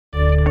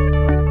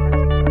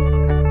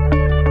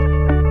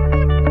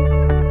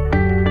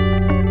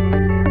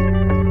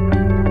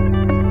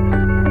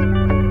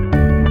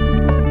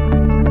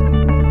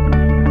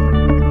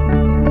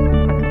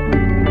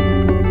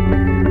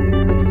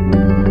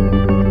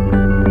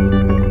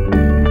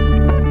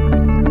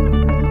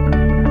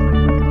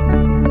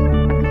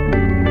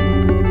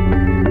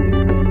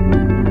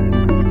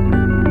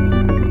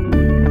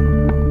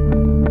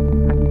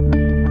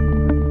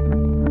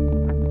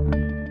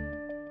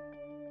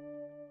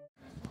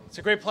It's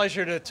a great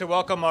pleasure to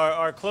welcome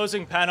our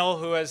closing panel,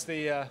 who has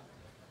the, I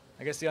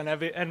guess, the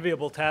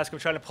unenviable task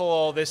of trying to pull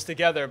all this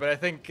together. But I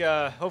think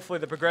hopefully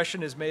the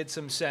progression has made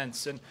some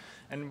sense.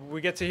 And we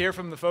get to hear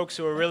from the folks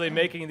who are really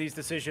making these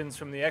decisions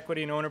from the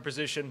equity and owner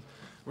position,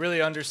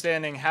 really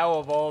understanding how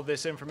of all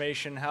this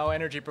information, how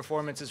energy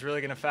performance is really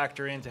going to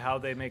factor into how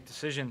they make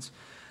decisions.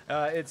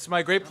 It's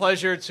my great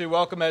pleasure to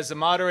welcome as the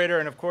moderator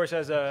and, of course,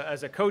 as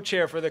a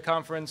co-chair for the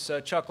conference,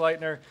 Chuck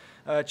Leitner.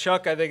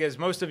 Chuck, I think, as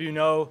most of you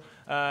know,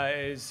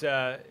 is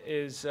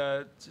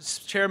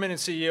chairman and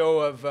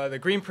CEO of the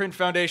Greenprint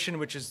Foundation,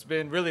 which has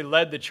really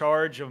led the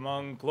charge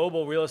among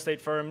global real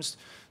estate firms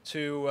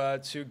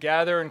to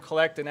gather and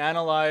collect and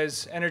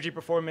analyze energy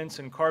performance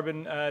and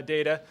carbon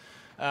data.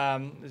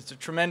 It's a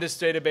tremendous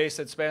database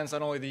that spans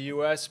not only the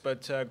U.S.,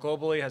 but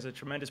globally, has a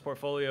tremendous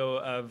portfolio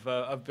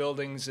of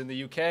buildings in the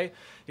U.K.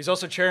 He's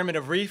also chairman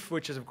of RREEF,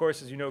 which is, of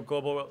course, as you know,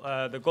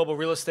 the global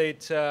real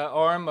estate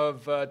arm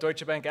of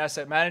Deutsche Bank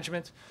Asset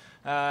Management,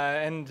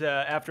 and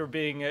after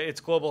being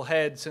its global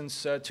head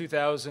since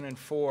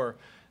 2004.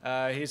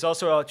 He's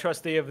also a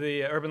trustee of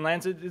the Urban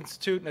Lands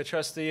Institute and a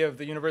trustee of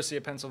the University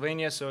of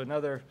Pennsylvania, so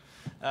another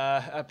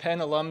a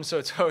Penn alum, so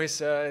it's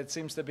always, it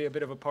seems to be a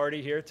bit of a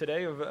party here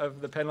today of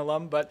the Penn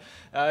alum, but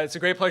it's a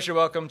great pleasure to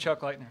welcome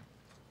Chuck Leitner.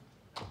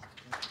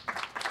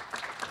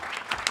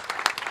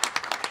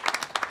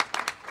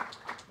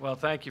 Well,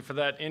 thank you for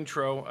that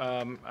intro.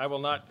 I will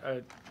not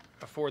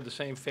afford the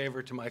same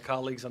favor to my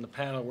colleagues on the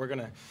panel. We're going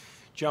to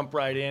jump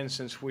right in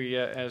since we,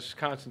 as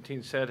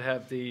Constantine said,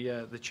 have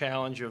the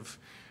challenge of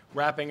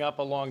wrapping up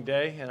a long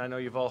day, and I know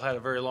you've all had a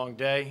very long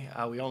day.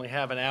 We only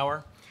have an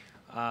hour.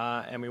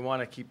 And we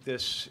want to keep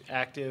this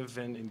active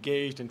and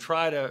engaged and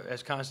try to,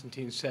 as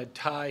Constantine said,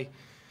 tie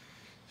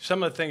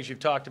some of the things you've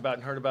talked about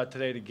and heard about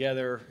today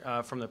together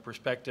from the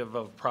perspective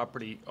of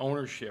property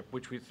ownership,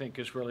 which we think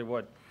is really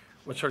what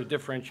sort of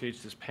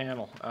differentiates this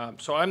panel.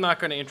 So I'm not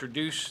going to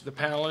introduce the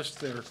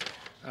panelists.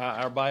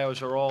 Our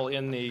bios are all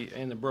in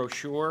the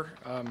brochure.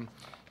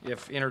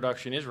 If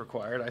introduction is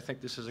required, I think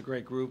this is a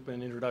great group,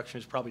 and introduction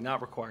is probably not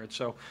required.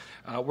 So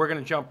we're going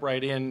to jump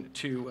right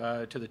into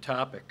the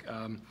topic.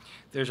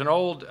 There's an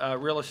old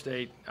real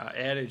estate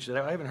adage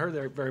that I haven't heard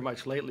there very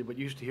much lately, but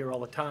used to hear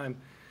all the time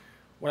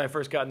when I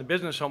first got in the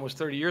business almost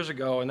 30 years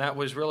ago, and that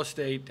was real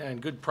estate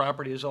and good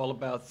property is all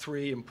about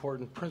three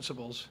important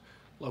principles: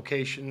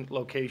 location,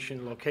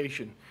 location,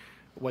 location.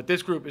 What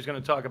this group is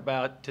going to talk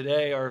about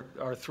today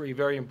are three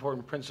very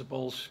important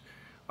principles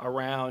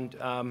around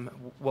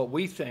what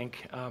we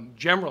think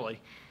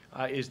generally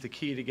is the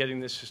key to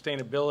getting this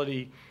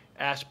sustainability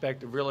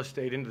aspect of real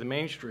estate into the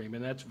mainstream,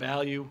 and that's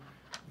value,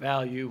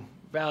 value,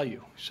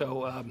 value.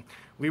 So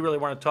we really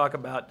want to talk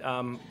about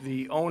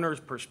the owner's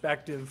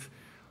perspective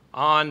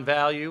on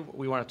value.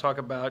 We want to talk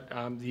about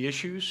the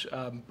issues,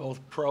 both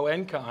pro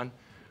and con,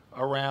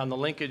 around the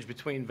linkage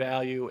between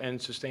value and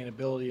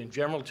sustainability in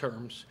general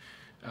terms.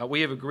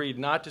 We have agreed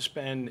not to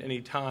spend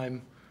any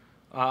time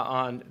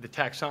on the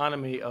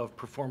taxonomy of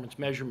performance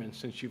measurements.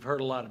 Since you've heard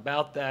a lot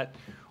about that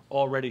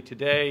already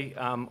today,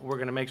 we're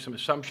going to make some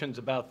assumptions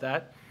about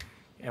that.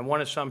 And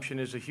one assumption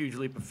is a huge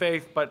leap of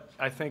faith, but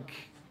I think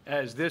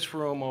as this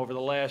room over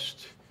the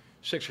last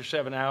 6 or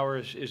 7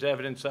 hours is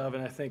evidence of,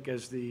 and I think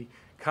as the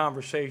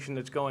conversation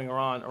that's going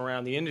on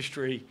around the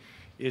industry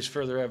is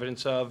further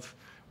evidence of,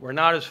 we're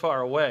not as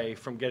far away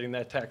from getting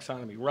that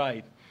taxonomy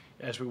right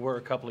as we were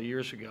a couple of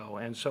years ago.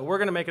 And so we're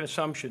going to make an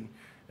assumption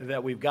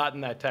that we've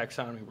gotten that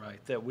taxonomy right,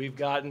 that we've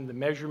gotten the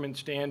measurement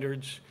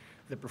standards,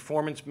 the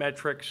performance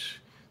metrics,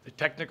 the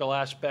technical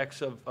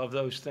aspects of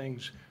those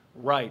things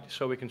right,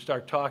 so we can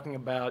start talking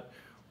about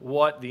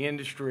what the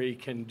industry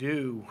can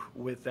do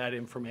with that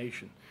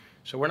information.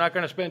 So we're not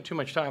going to spend too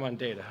much time on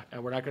data,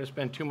 and we're not going to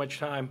spend too much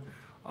time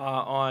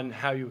on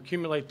how you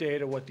accumulate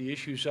data, what the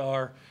issues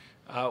are.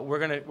 We're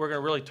going to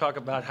really talk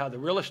about how the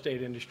real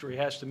estate industry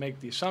has to make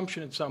the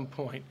assumption at some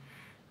point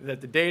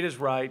that the data is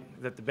right,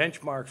 that the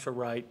benchmarks are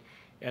right,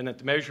 and that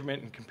the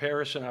measurement and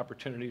comparison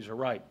opportunities are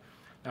right.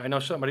 Now, I know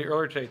somebody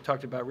earlier today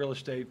talked about real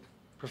estate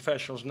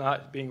professionals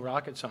not being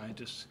rocket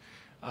scientists.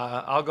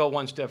 I'll go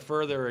one step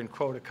further and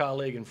quote a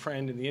colleague and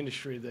friend in the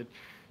industry that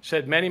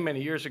said many,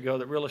 many years ago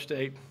that real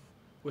estate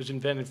was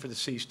invented for the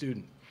C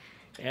student.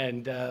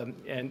 And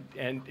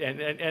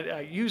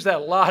I use that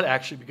a lot,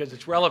 actually, because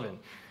it's relevant.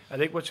 I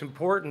think what's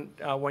important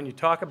when you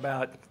talk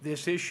about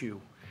this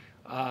issue,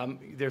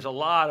 there's a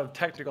lot of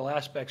technical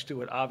aspects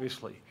to it,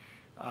 obviously.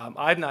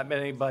 I've not met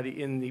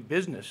anybody in the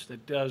business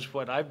that does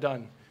what I've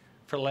done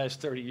for the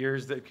last 30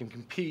 years that can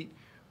compete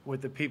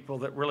with the people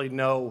that really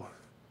know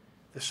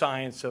the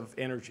science of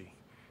energy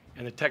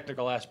and the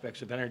technical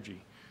aspects of energy.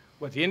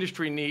 What the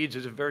industry needs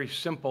is a very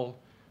simple,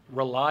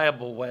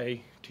 reliable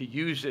way to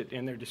use it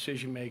in their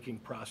decision-making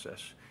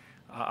process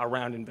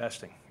around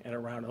investing and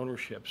around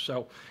ownership.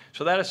 So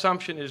that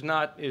assumption is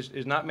not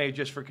made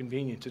just for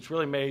convenience. It's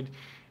really made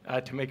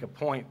to make a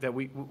point that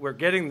we're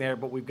getting there,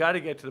 but we've got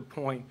to get to the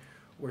point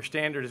where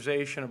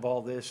standardization of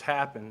all this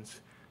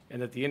happens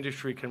and that the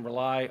industry can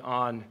rely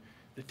on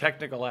the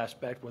technical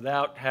aspect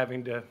without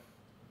having to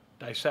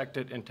dissect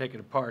it and take it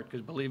apart,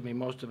 because believe me,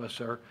 most of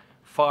us are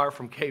far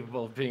from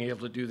capable of being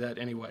able to do that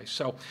anyway.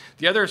 So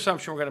the other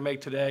assumption we're going to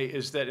make today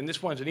is that, and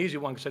this one's an easy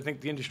one because I think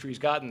the industry's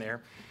gotten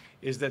there,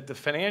 is that the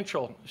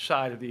financial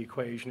side of the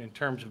equation in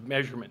terms of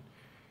measurement,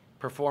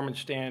 performance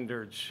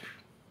standards,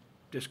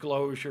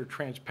 disclosure,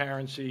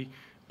 transparency,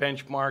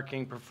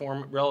 benchmarking,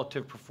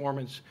 relative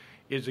performance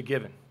is a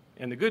given.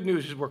 And the good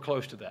news is we're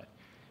close to that.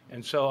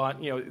 And so,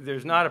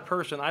 there's not a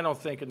person, I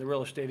don't think, in the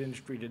real estate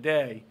industry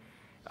today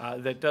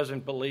that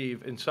doesn't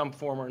believe in some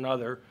form or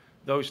another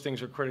those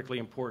things are critically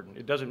important.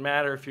 It doesn't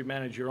matter if you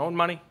manage your own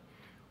money,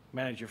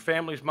 manage your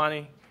family's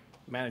money,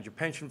 manage your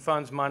pension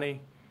fund's money,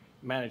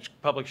 manage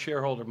public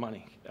shareholder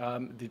money.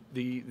 The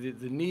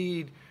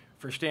need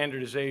for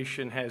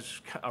standardization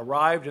has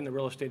arrived in the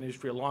real estate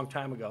industry a long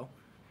time ago,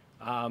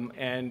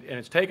 and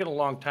it's taken a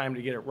long time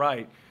to get it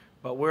right.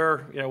 But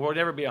we'll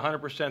never be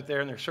 100%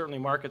 there, and there's certainly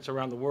markets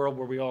around the world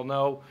where we all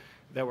know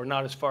that we're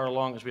not as far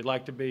along as we'd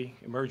like to be,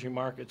 emerging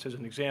markets as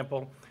an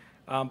example.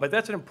 But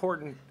that's an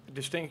important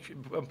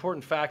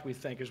fact, we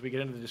think, as we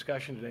get into the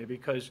discussion today,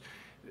 because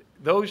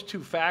those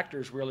two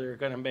factors really are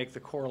going to make the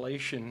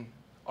correlation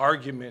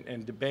argument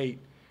and debate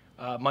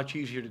much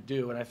easier to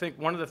do. And I think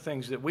one of the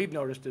things that we've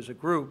noticed as a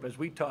group, as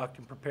we talked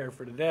and prepared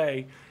for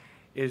today,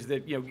 is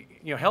that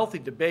healthy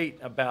debate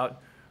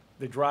about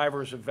the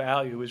drivers of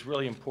value is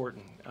really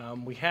important.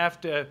 We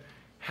have to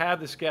have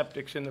the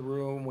skeptics in the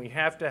room. We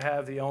have to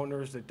have the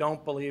owners that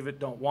don't believe it,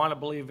 don't want to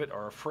believe it,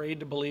 are afraid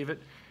to believe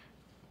it.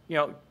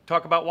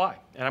 Talk about why.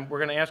 And we're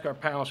going to ask our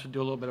panelists to do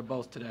a little bit of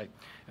both today.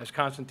 As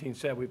Constantine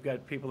said, we've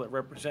got people that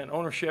represent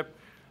ownership,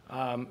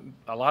 a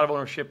lot of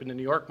ownership in the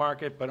New York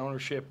market, but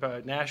ownership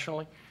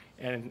nationally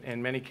and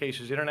in many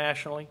cases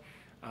internationally.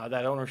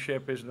 That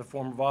ownership is in the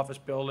form of office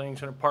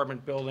buildings and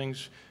apartment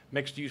buildings,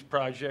 mixed-use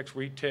projects,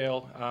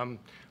 retail,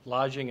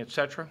 lodging, et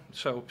cetera.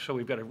 So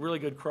we've got a really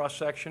good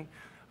cross-section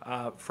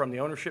from the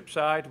ownership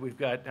side. We've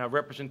got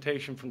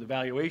representation from the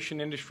valuation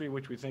industry,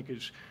 which we think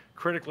is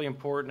critically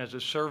important as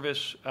a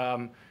service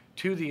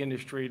to the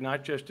industry,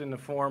 not just in the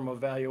form of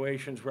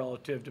valuations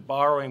relative to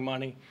borrowing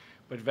money,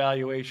 but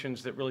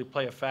valuations that really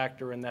play a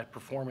factor in that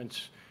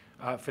performance,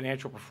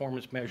 financial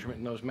performance measurement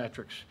and those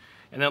metrics.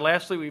 And then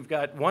lastly, we've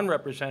got one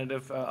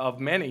representative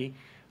of many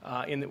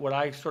in what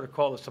I sort of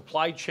call the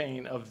supply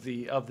chain of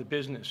the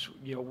business.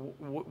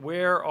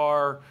 Where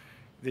are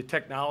the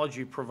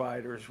technology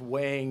providers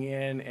weighing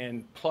in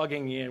and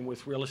plugging in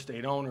with real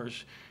estate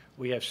owners?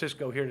 We have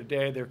Cisco here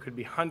today. There could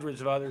be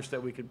hundreds of others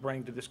that we could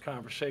bring to this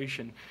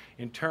conversation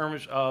in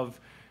terms of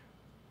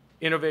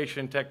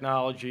innovation and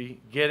technology,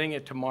 getting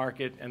it to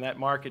market, and that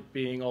market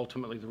being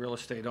ultimately the real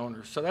estate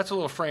owners. So that's a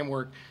little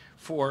framework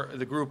for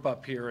the group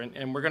up here,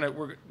 and we're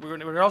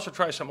gonna also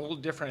try something a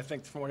little different, I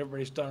think, from what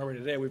everybody's done already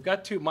today. We've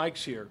got two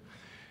mics here.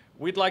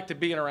 We'd like to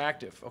be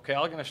interactive. Okay,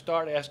 I'm going to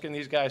start asking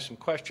these guys some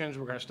questions.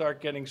 We're going to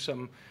start getting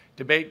some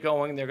debate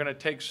going. They're going to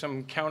take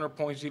some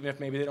counterpoints, even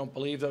if maybe they don't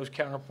believe those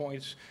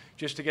counterpoints,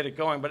 just to get it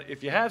going. But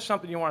if you have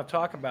something you want to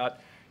talk about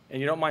and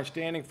you don't mind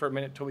standing for a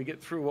minute till we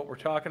get through what we're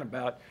talking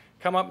about,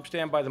 come up and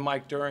stand by the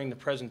mic during the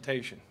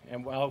presentation.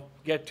 And I'll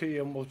get to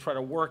you and we'll try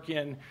to work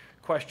in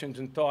questions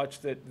and thoughts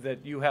that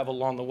you have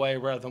along the way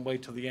rather than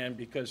wait till the end,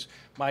 because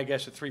my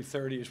guess at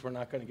 3:30 is we're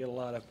not going to get a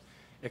lot of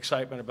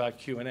excitement about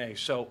Q&A.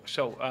 So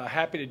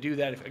happy to do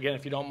that,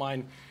 if you don't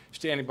mind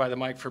standing by the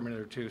mic for a minute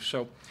or two.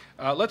 So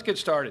let's get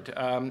started.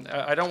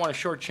 I don't want to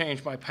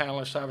shortchange my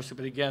panelists, obviously,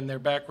 but again, their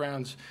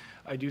backgrounds,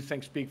 I do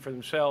think, speak for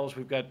themselves.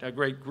 We've got a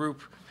great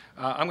group.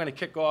 I'm going to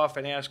kick off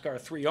and ask our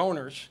three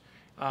owners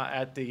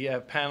at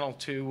the panel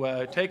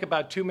to take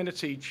about 2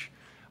 minutes each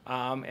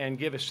and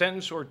give a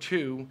sentence or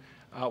two,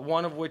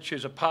 one of which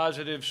is a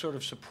positive, sort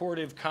of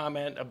supportive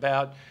comment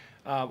about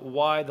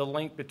why the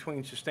link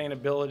between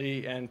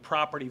sustainability and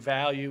property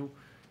value,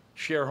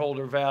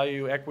 shareholder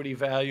value, equity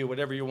value,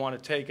 whatever you want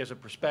to take as a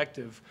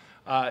perspective,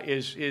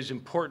 is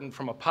important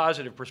from a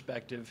positive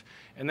perspective.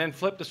 And then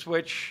flip the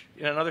switch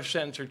in another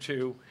sentence or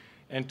two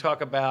and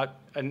talk about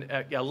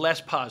a less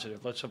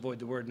positive, let's avoid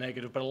the word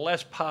negative, but a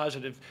less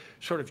positive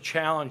sort of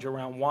challenge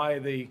around why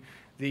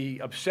the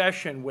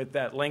obsession with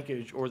that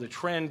linkage or the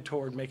trend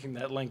toward making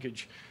that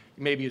linkage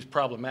maybe is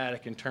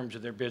problematic in terms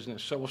of their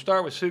business. So we'll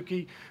start with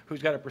Suki,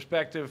 who's got a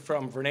perspective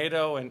from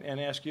Vornado, and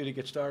ask you to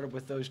get started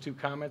with those two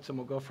comments, and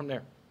we'll go from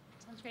there.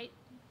 Sounds great.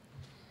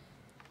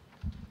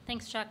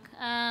 Thanks, Chuck.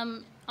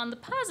 On the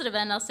positive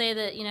end, I'll say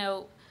that,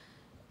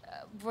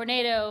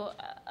 Vornado,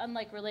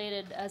 unlike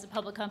Related, as a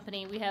public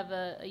company, we have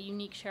a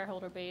unique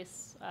shareholder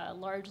base,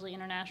 largely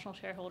international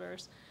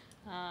shareholders,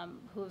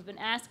 who have been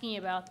asking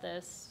about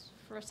this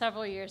for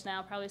several years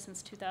now, probably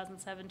since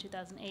 2007,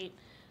 2008.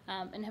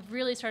 And have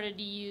really started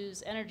to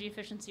use energy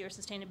efficiency or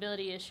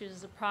sustainability issues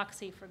as a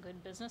proxy for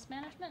good business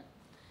management.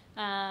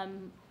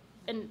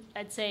 And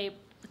I'd say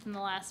within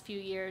the last few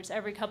years,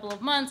 every couple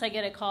of months, I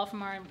get a call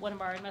from one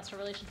of our investor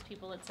relations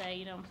people that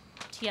say,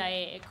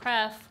 TIA at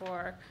CREF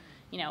or,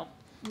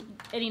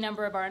 any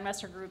number of our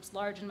investor groups,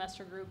 large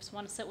investor groups,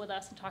 want to sit with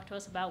us and talk to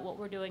us about what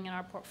we're doing in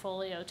our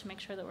portfolio to make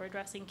sure that we're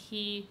addressing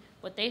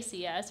what they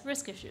see as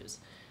risk issues.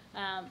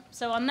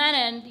 So on that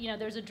end,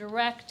 there's a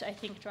direct, I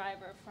think,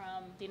 driver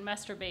from the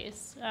investor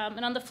base.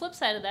 And on the flip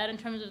side of that, in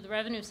terms of the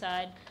revenue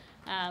side,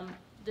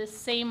 the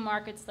same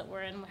markets that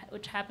we're in,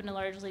 which happen to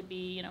largely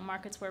be,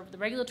 markets where the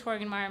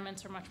regulatory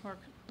environments are much more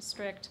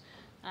strict,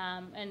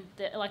 and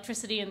the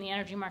electricity and the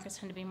energy markets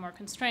tend to be more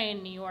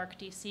constrained, New York,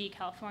 DC,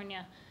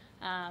 California,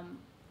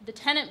 the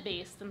tenant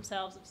base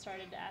themselves have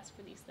started to ask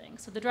for these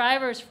things. So the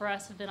drivers for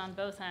us have been on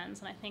both ends,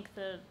 and I think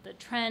the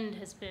trend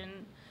has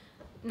been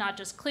not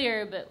just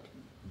clear, but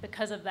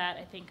because of that,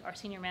 I think our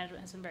senior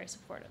management has been very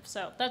supportive.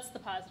 So that's the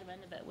positive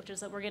end of it, which is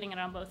that we're getting it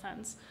on both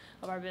ends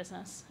of our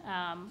business,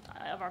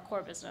 of our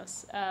core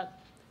business.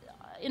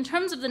 In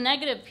terms of the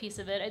negative piece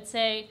of it, I'd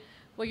say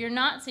where you're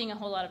not seeing a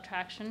whole lot of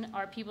traction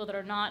are people that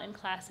are not in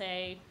Class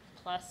A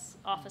plus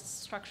office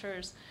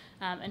structures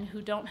and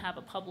who don't have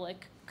a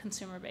public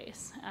consumer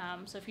base.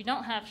 So if you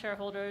don't have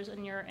shareholders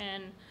and you're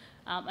in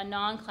a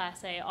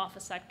non-Class A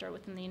office sector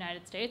within the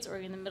United States or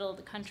in the middle of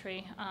the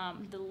country,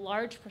 the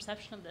large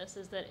perception of this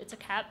is that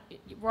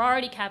we're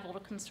already capital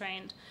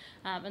constrained,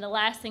 and the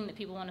last thing that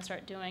people want to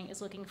start doing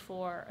is looking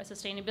for a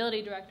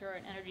sustainability director or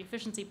an energy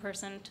efficiency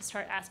person to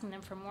start asking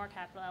them for more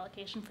capital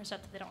allocation for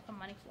stuff that they don't have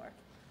money for.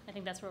 I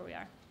think that's where we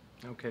are.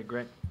 Okay,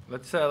 great.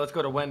 Let's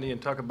go to Wendy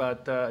and talk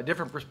about a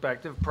different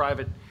perspective,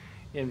 private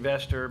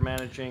investor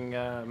managing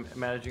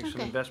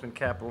some investment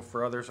capital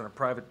for others on a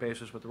private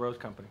basis with the Rose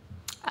Company.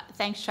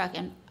 Thanks, Chuck,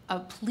 and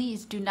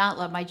please do not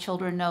let my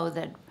children know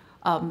that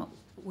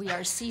we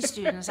are C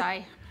students.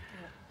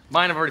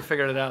 Mine have already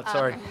figured it out,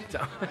 sorry.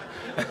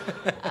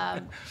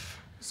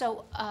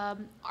 So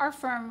our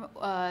firm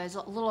is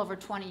a little over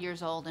 20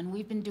 years old, and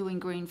we've been doing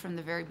green from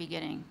the very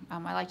beginning.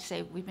 I like to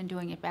say we've been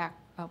doing it back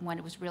when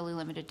it was really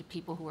limited to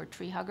people who were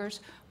tree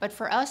huggers. But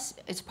for us,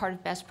 it's part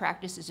of best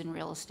practices in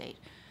real estate.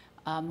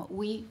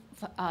 We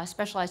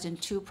specialize in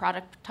two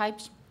product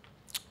types.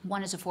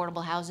 One is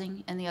affordable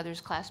housing, and the other is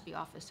Class B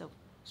office. So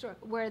sort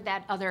of we're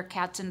that other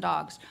cats and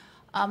dogs.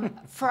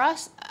 For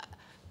us,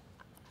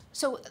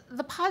 so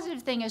the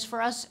positive thing is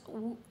for us,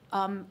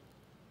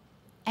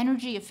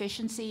 energy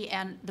efficiency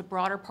and the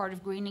broader part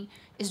of greening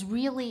is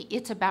really,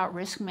 it's about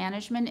risk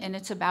management, and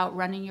it's about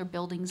running your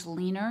buildings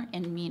leaner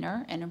and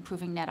meaner and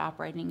improving net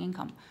operating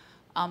income.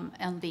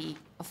 On the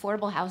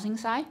affordable housing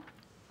side,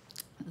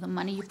 the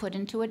money you put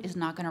into it is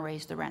not going to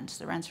raise the rents.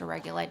 The rents are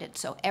regulated.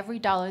 So every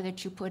dollar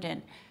that you put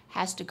in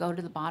has to go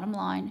to the bottom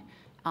line,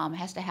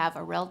 has to have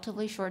a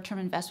relatively short-term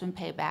investment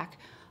payback,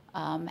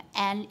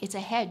 and it's a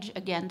hedge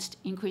against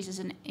increases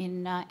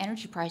in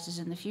energy prices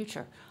in the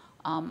future.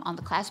 On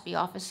the Class B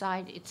office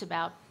side, it's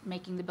about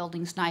making the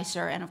buildings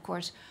nicer, and of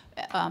course,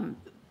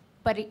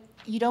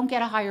 you don't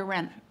get a higher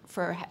rent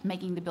for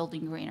making the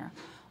building greener.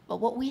 But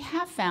what we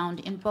have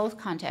found in both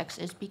contexts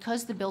is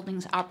because the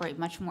buildings operate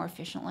much more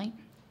efficiently,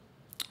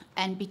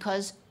 and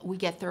because we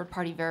get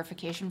third-party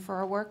verification for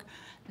our work,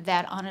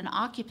 that on an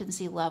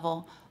occupancy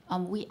level,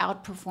 we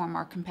outperform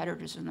our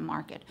competitors in the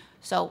market.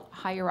 So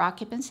higher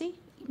occupancy,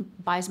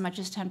 by as much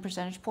as 10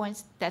 percentage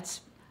points,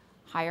 that's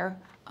higher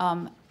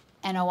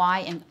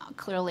NOI and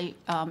clearly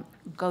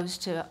goes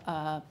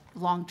to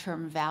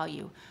long-term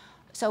value.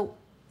 So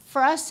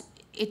for us,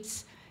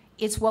 it's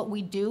what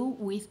we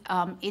do.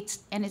 And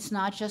it's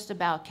not just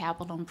about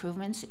capital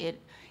improvements.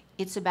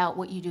 It's about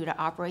what you do to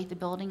operate the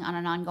building on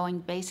an ongoing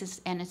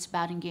basis, and it's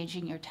about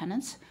engaging your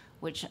tenants,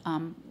 which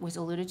was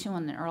alluded to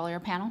in the earlier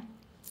panel,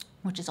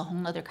 which is a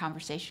whole other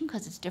conversation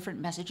because it's different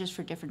messages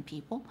for different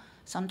people.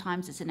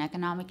 Sometimes it's an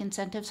economic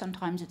incentive,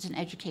 sometimes it's an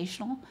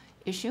educational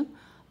issue.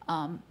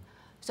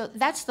 So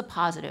that's the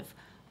positive.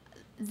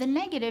 The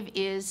negative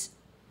is,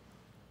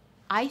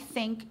 I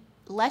think,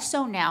 less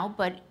so now,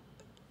 but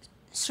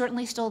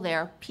certainly still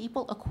there,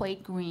 people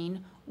equate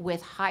green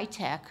with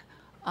high-tech,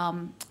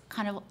 kind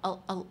of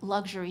a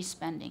luxury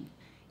spending.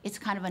 It's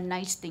kind of a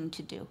nice thing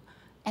to do.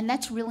 And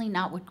that's really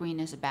not what green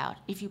is about.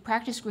 If you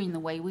practice green the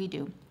way we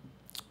do,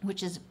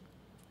 which is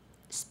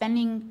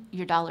spending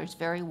your dollars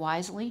very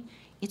wisely,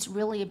 it's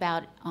really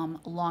about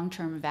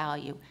long-term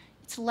value.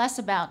 It's less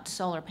about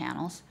solar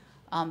panels.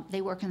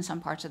 They work in some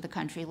parts of the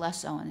country,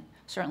 less so,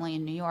 certainly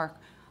in New York.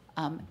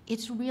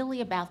 It's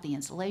really about the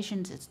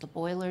insulations, it's the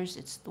boilers,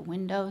 it's the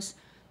windows.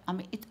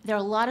 There are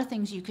a lot of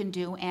things you can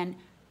do, and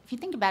if you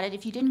think about it,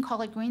 if you didn't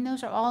call it green,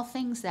 those are all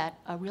things that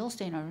a real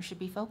estate owner should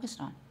be focused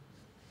on.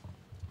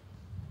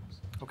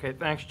 Okay,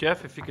 thanks,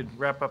 Jeff. If you could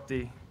wrap up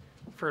the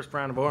first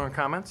round of owner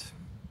comments.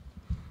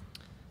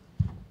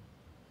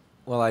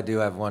 Well, I do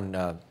have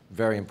one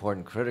very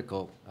important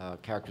critical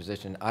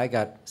characterization. I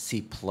got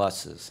C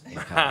pluses in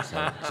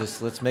concept.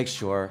 Just let's make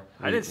sure.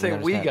 I didn't say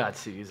we got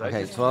C's. I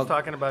just was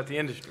talking about the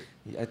industry.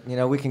 You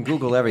know, we can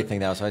Google everything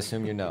now, so I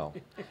assume you know.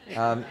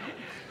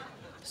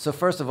 So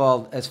first of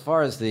all, as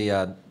far as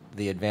the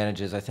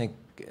advantages, I think,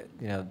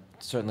 you know,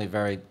 certainly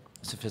very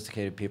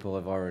sophisticated people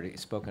have already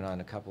spoken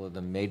on a couple of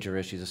the major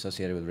issues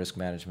associated with risk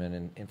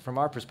management. And from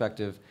our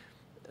perspective,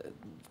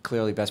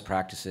 clearly best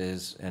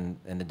practices and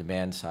the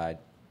demand side.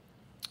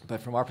 But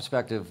from our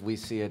perspective, we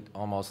see it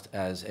almost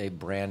as a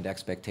brand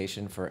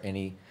expectation for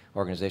any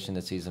organization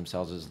that sees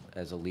themselves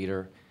as a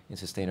leader in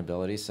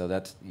sustainability. So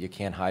that's, you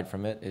can't hide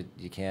from it.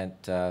 You can't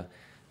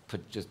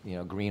put just, you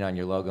know, green on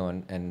your logo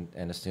and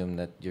assume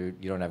that you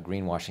don't have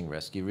greenwashing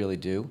risk. You really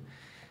do.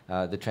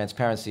 The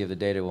transparency of the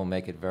data will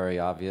make it very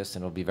obvious,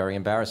 and it'll be very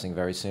embarrassing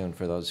very soon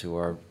for those who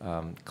are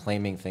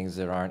claiming things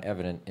that aren't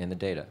evident in the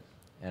data.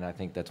 And I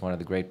think that's one of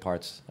the great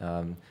parts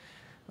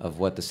of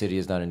what the city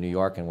has done in New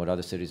York and what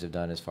other cities have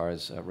done as far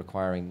as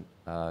requiring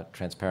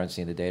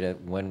transparency in the data.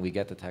 When we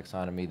get the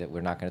taxonomy that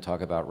we're not going to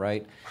talk about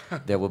right,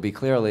 there will be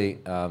clearly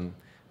a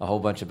whole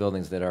bunch of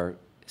buildings that are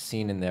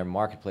seen in their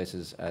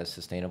marketplaces as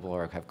sustainable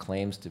or have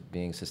claims to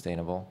being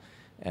sustainable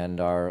and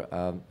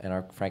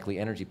are frankly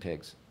energy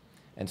pigs.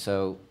 And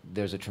so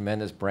there's a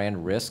tremendous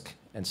brand risk,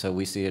 and so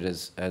we see it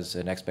as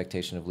an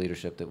expectation of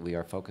leadership that we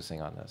are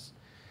focusing on this.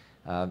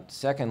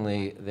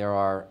 Secondly, there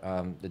are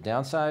the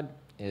downside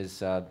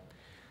is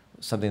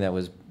something that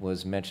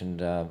was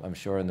mentioned, I'm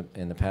sure,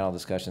 in the panel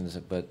discussions,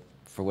 but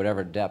for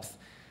whatever depth,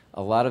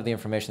 a lot of the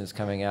information that's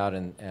coming out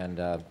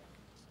and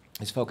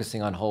is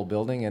focusing on whole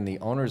building, and the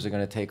owners are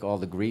going to take all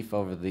the grief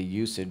over the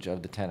usage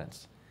of the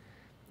tenants.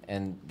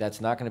 And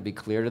that's not going to be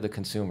clear to the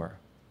consumer.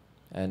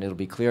 And it'll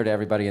be clear to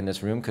everybody in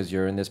this room because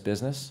you're in this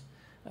business.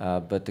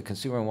 But the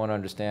consumer won't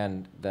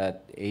understand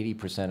that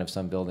 80% of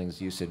some buildings'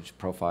 usage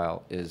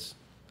profile is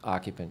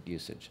occupant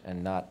usage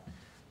and not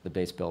the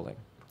base building.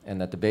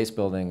 And that the base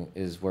building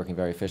is working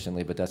very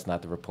efficiently, but that's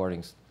not the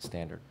reporting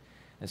standard.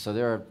 And so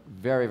there are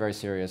very, very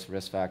serious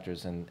risk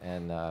factors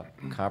and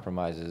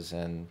compromises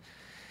and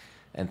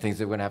things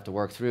that we're going to have to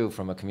work through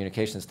from a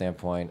communication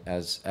standpoint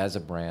as a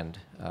brand,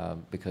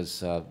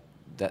 because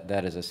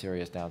that is a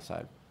serious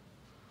downside.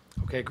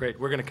 Okay, great.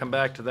 We're going to come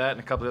back to that and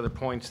a couple of other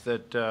points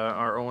that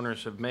our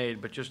owners have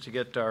made. But just to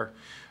get our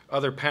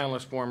other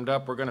panelists warmed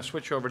up, we're going to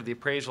switch over to the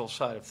appraisal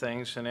side of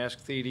things and ask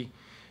Theddi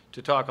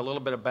to talk a little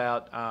bit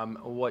about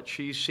what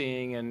she's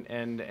seeing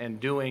and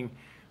doing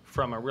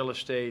from a real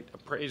estate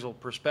appraisal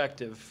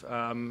perspective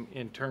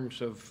in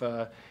terms of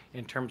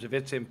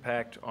its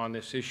impact on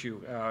this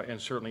issue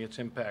and certainly its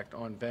impact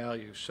on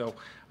value. So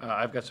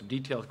I've got some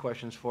detailed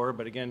questions for her,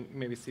 but again,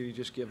 maybe Theddi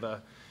just give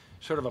a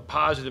sort of a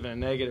positive and a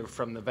negative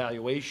from the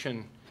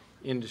valuation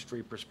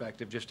industry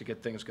perspective just to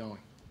get things going.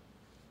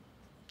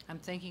 I'm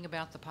thinking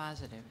about the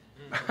positive.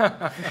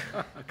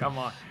 Come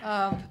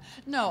on.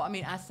 No, I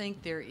mean, I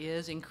think there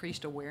is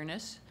increased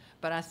awareness,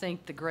 but I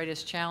think the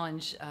greatest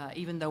challenge,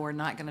 even though we're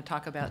not going to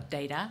talk about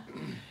data,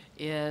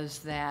 is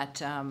that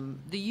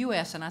the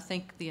U.S. and I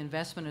think the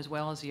investment as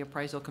well as the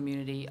appraisal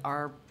community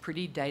are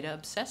pretty data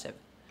obsessive.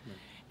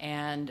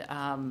 And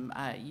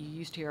you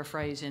used to hear a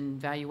phrase in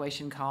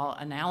valuation called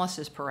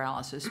analysis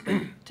paralysis,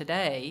 but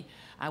today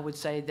I would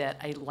say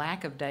that a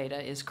lack of data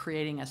is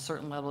creating a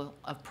certain level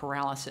of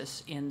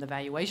paralysis in the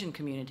valuation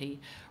community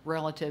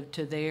relative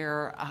to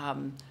their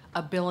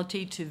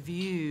ability to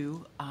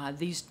view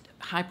these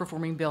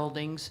high-performing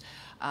buildings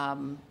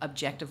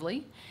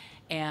objectively.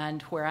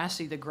 And where I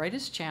see the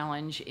greatest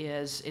challenge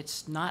is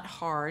it's not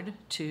hard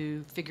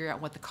to figure out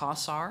what the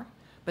costs are,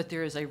 but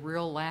there is a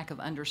real lack of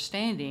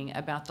understanding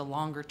about the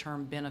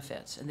longer-term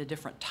benefits and the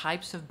different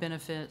types of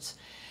benefits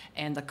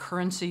and the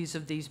currencies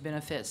of these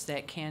benefits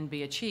that can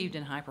be achieved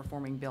in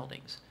high-performing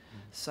buildings.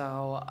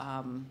 So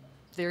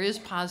there is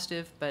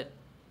positive, but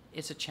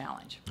it's a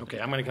challenge. Okay,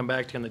 I'm going to come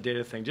back to you on the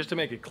data thing. Just to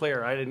make it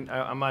clear,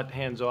 I'm not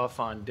hands-off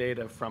on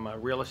data from a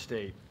real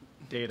estate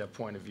data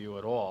point of view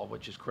at all,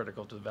 which is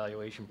critical to the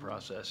valuation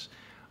process.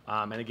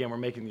 And again, we're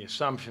making the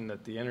assumption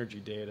that the energy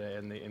data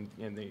and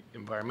the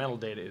environmental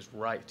data is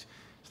right.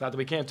 It's not that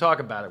we can't talk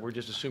about it. We're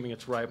just assuming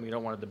it's right, and we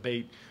don't want to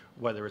debate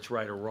whether it's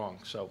right or wrong.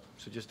 So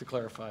just to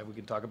clarify, we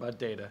can talk about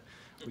data.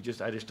 I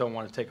just don't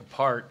want to take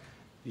apart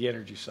the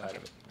energy side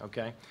of it.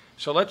 Okay.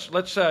 So let's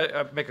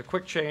make a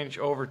quick change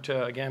over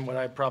to again what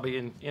I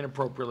probably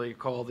inappropriately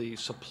call the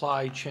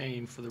supply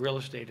chain for the real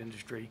estate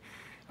industry.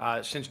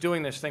 Since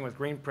doing this thing with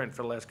Greenprint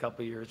for the last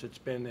couple of years, it's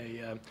been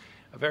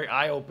a very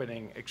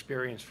eye-opening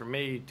experience for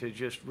me to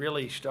just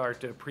really start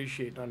to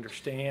appreciate and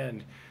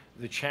understand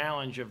the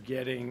challenge of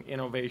getting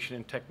innovation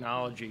and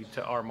technology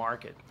to our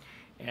market.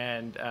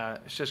 And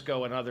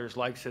Cisco and others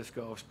like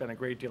Cisco have spent a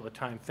great deal of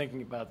time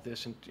thinking about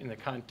this in the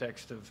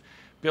context of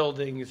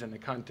buildings, in the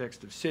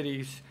context of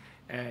cities.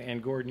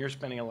 And Gordon, you're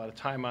spending a lot of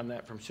time on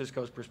that from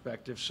Cisco's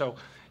perspective. So,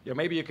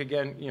 maybe you could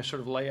again,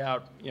 sort of lay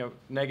out,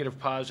 negative,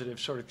 positive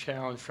sort of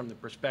challenge from the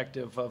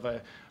perspective of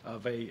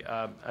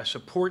a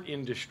support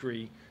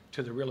industry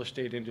to the real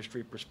estate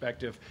industry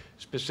perspective,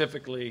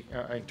 specifically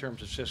in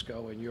terms of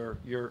Cisco and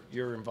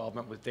your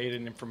involvement with data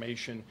and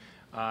information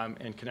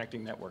and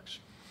connecting networks.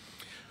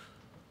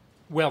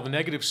 Well, the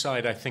negative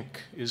side, I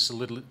think, is a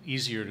little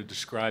easier to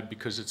describe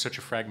because it's such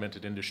a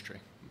fragmented industry.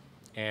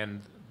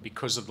 And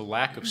because of the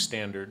lack of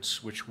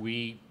standards, which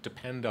we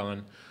depend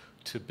on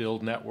to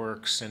build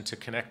networks and to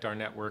connect our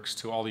networks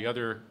to all the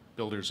other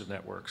builders of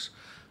networks.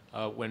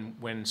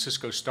 When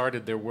Cisco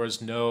started, there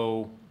was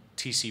no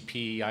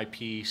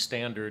TCP/IP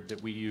standard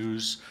that we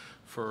use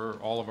for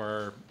all of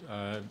our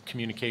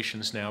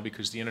communications now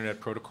because the Internet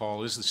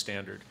Protocol is the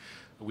standard.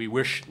 We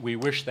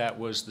wish that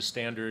was the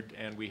standard,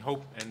 and we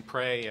hope and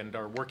pray and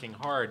are working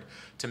hard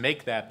to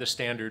make that the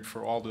standard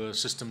for all the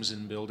systems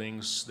in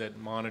buildings that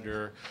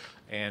monitor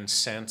and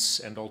sense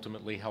and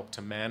ultimately help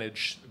to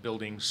manage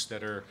buildings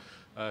that are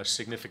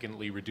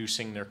significantly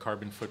reducing their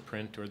carbon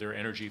footprint or their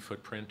energy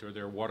footprint or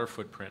their water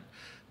footprint.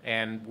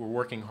 And we're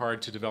working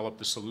hard to develop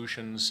the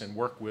solutions and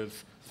work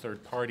with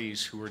third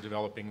parties who are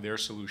developing their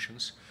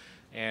solutions.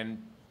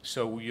 And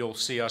so you'll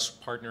see us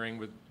partnering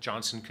with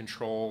Johnson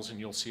Controls, and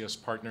you'll see us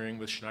partnering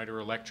with Schneider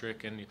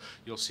Electric, and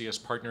you'll see us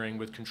partnering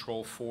with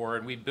Control4,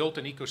 and we built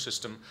an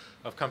ecosystem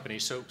of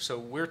companies. So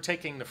we're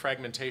taking the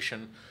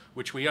fragmentation,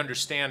 which we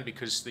understand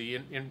because the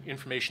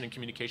information and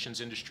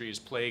communications industry is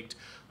plagued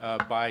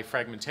by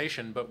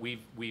fragmentation, but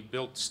we've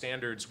built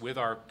standards with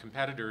our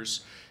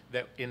competitors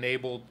that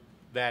enabled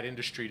that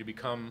industry to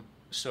become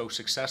so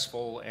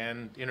successful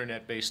and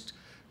internet-based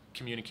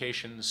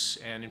communications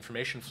and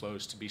information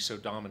flows to be so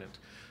dominant.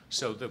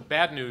 So the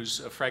bad news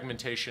of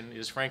fragmentation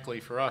is, frankly,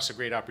 for us, a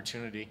great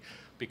opportunity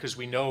because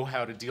we know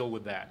how to deal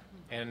with that.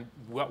 And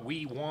what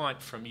we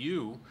want from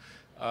you,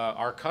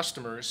 our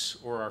customers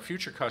or our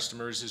future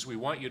customers, is we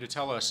want you to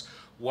tell us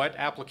what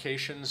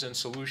applications and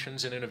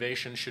solutions and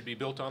innovations should be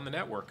built on the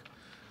network.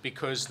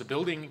 Because the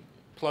building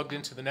plugged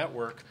into the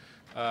network,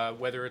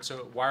 whether it's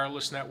a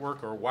wireless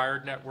network or a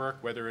wired network,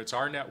 whether it's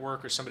our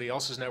network or somebody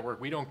else's network,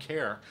 we don't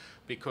care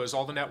because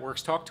all the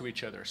networks talk to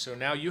each other. So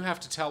now you have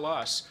to tell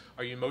us,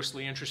 are you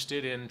mostly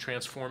interested in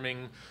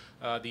transforming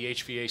the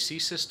HVAC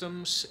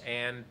systems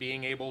and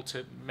being able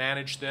to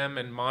manage them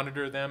and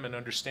monitor them and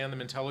understand them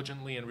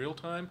intelligently in real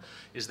time?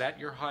 Is that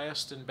your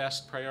highest and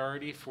best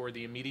priority for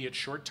the immediate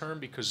short term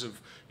because of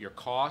your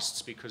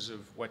costs, because of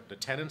what the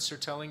tenants are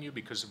telling you,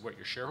 because of what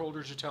your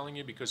shareholders are telling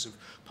you, because of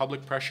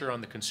public pressure on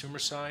the consumer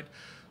side?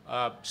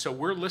 So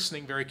we're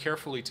listening very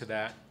carefully to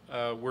that.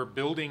 We're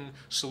building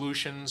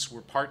solutions.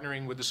 We're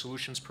partnering with the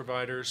solutions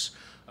providers.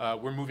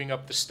 We're moving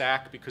up the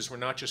stack because we're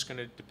not just going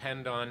to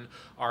depend on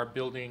our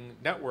building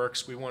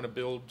networks. We want to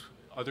build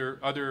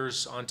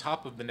others on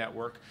top of the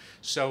network.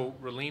 So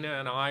Relina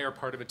and I are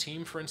part of a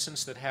team, for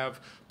instance, that have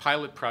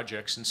pilot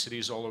projects in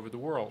cities all over the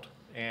world.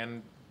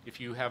 And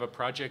if you have a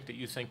project that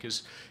you think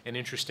is an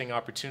interesting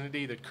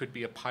opportunity that could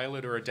be a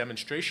pilot or a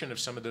demonstration of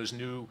some of those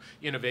new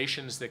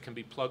innovations that can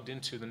be plugged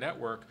into the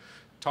network,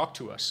 talk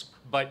to us.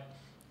 But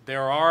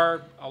there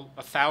are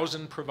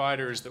 1,000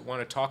 providers that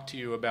want to talk to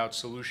you about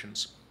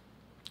solutions,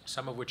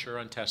 some of which are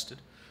untested,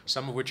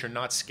 some of which are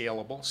not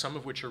scalable, some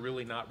of which are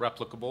really not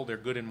replicable. They're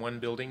good in one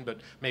building,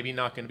 but maybe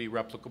not going to be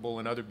replicable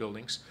in other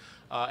buildings.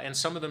 And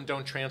some of them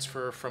don't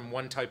transfer from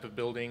one type of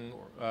building,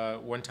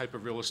 one type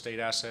of real estate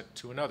asset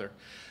to another.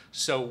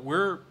 So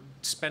we're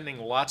spending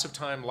lots of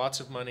time, lots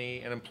of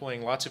money, and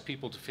employing lots of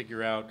people to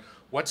figure out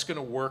what's going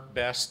to work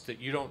best that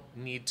you don't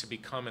need to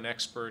become an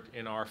expert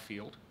in our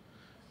field.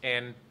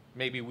 And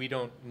maybe we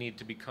don't need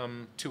to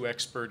become too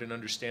expert in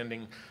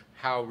understanding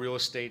how real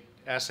estate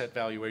asset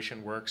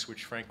valuation works,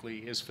 which frankly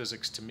is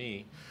physics to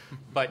me.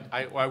 But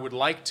I would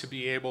like to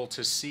be able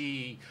to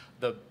see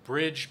the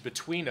bridge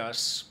between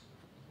us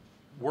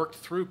worked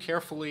through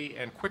carefully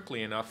and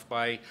quickly enough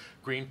by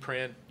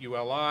Greenprint,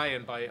 ULI,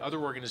 and by other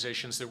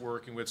organizations that we're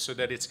working with so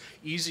that it's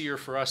easier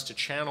for us to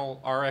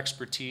channel our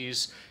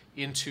expertise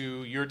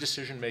into your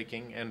decision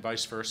making and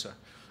vice versa.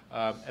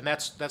 And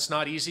that's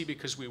not easy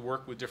because we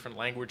work with different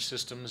language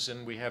systems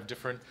and we have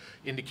different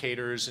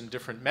indicators and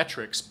different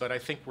metrics, but I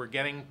think we're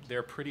getting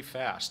there pretty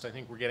fast. I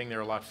think we're getting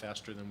there a lot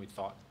faster than we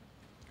thought.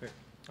 Great.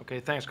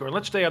 Okay, thanks, Gordon.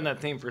 Let's stay on that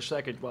theme for a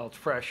second while it's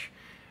fresh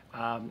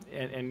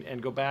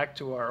and go back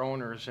to our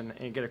owners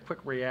and get a quick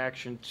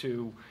reaction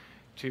to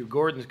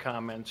Gordon's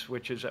comments,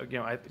 which is,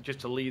 just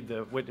to lead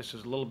the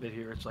witnesses a little bit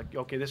here, it's like,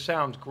 okay, this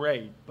sounds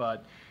great,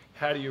 but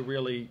how do you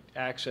really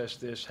access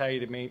this? How do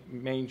you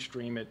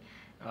mainstream it?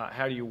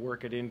 How do you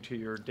work it into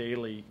your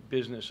daily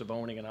business of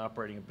owning and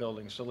operating a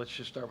building? So let's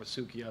just start with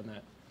Suki on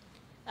that.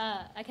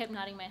 I kept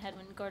nodding my head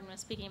when Gordon was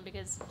speaking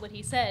because what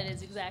he said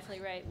is exactly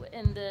right.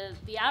 And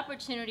the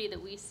opportunity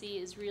that we see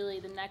is really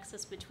the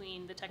nexus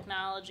between the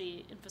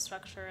technology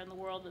infrastructure and the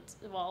world that's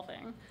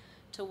evolving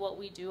to what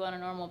we do on a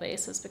normal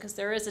basis, because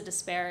there is a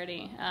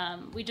disparity.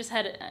 We just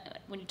had,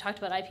 when you talked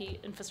about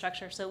IP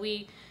infrastructure, so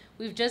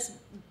we've just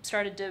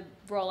started to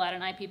roll out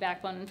an IP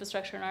backbone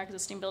infrastructure in our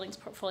existing buildings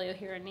portfolio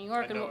here in New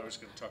York. I know I was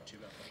going to talk to you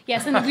about that.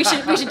 Yes, and we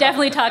should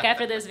definitely talk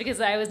after this because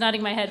I was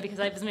nodding my head because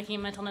I was making a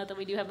mental note that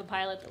we do have a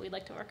pilot that we'd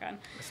like to work on.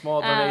 A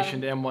small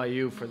donation to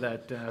NYU for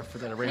that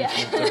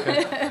arrangement.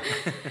 Yeah.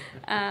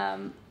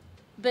 Okay.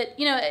 But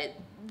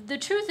the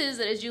truth is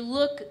that as you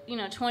look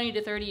 20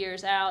 to 30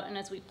 years out, and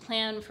as we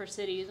plan for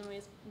cities and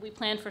we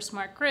plan for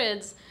smart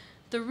grids,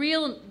 the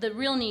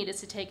real need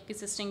is to take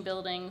existing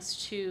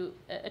buildings to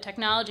a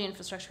technology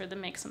infrastructure that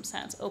makes some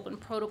sense, open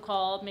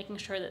protocol, making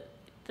sure that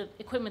the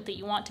equipment that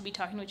you want to be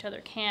talking to each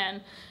other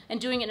can,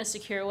 and doing it in a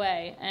secure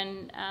way.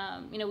 And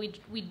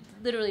we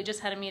literally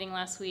just had a meeting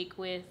last week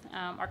with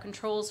our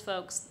controls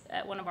folks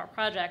at one of our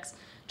projects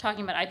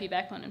talking about IP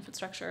backbone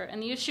infrastructure.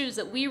 And the issues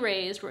that we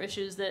raised were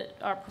issues that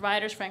our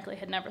providers, frankly,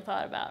 had never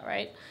thought about,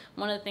 right?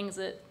 One of the things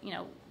that,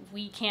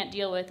 we can't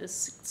deal with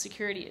is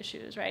security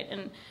issues, right?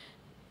 And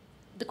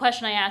the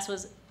question I asked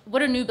was,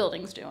 what are new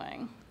buildings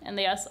doing? And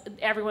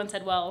everyone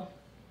said, well,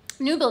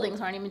 new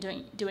buildings aren't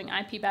even doing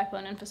IP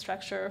backbone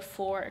infrastructure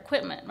for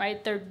equipment,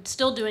 right? They're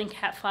still doing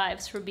Cat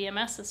 5s for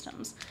BMS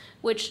systems,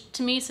 which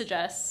to me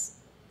suggests,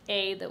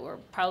 A, that we're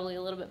probably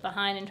a little bit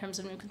behind in terms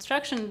of new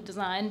construction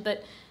design,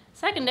 but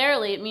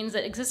secondarily, it means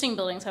that existing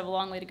buildings have a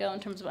long way to go in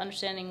terms of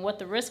understanding what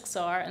the risks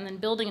are and then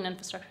building an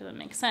infrastructure that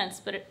makes sense.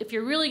 But if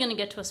you're really going to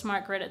get to a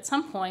smart grid at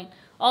some point,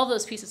 all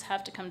those pieces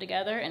have to come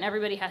together and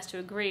everybody has to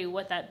agree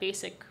what that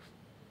basic,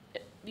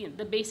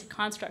 the basic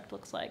construct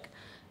looks like.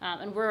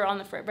 And we're on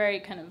the very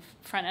kind of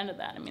front end of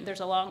that. I mean, there's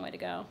a long way to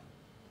go.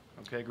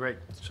 Okay, great.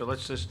 So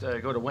let's just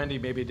go to Wendy,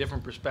 maybe a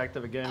different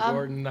perspective. Again,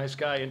 Gordon, nice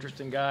guy,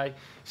 interesting guy.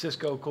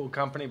 Cisco, cool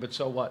company, but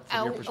so what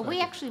from your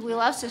perspective? We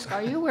love Cisco.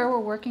 Are you aware we're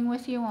working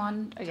with you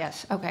on?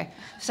 Yes, okay.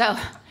 So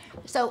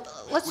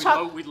let's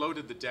talk. We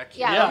loaded the deck.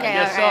 Yeah, okay,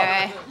 all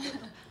right.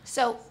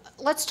 So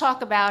let's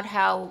talk about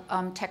how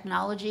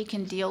technology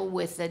can deal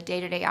with the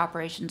day-to-day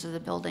operations of the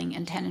building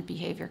and tenant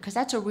behavior, because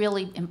that's a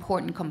really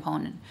important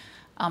component.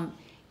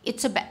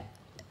 It's about,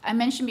 I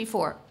mentioned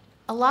before,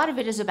 a lot of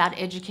it is about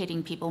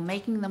educating people,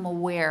 making them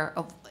aware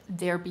of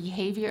their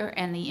behavior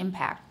and the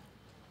impact.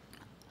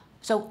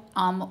 So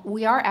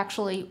we are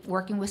actually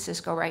working with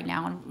Cisco right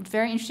now on a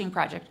very interesting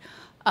project.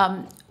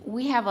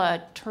 We have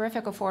a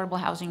terrific affordable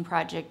housing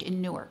project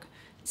in Newark.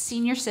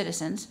 Senior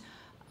citizens,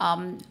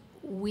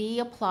 we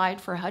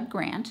applied for a HUD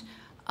grant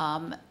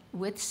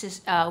with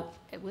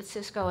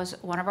Cisco as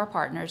one of our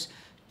partners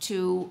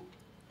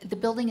the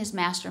building is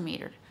master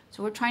metered.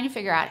 So we're trying to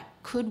figure out,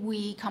 could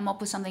we come up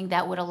with something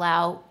that would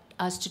allow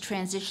us to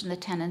transition the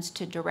tenants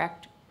to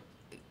direct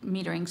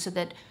metering so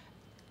that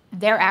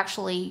they're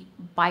actually,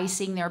 by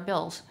seeing their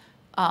bills,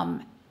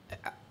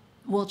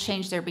 will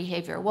change their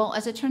behavior. Well,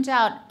 as it turns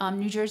out,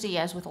 New Jersey,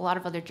 as with a lot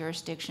of other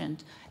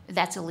jurisdictions,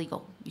 that's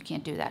illegal. You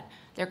can't do that.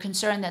 They're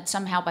concerned that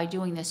somehow by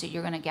doing this that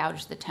you're going to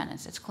gouge the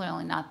tenants. It's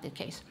clearly not the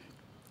case.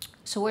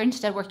 So we're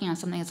instead working on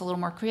something that's a little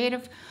more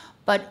creative,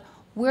 but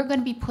we're going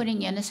to be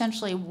putting in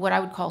essentially what I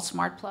would call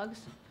smart plugs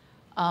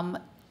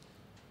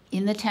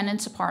in the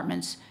tenants'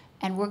 apartments,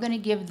 and we're going to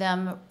give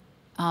them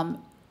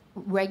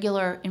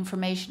regular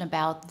information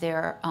about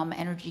their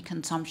energy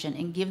consumption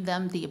and give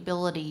them the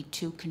ability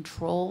to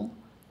control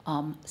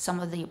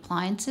some of the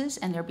appliances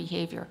and their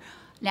behavior.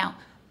 Now,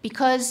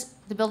 because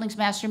the building's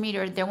master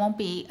meter, there won't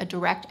be a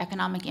direct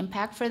economic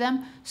impact for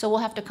them, so we'll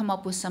have to come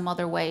up with some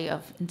other way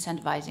of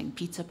incentivizing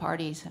pizza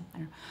parties.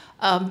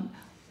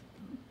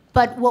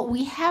 But what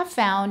we have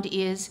found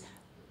is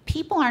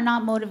people are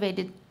not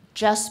motivated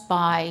just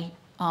by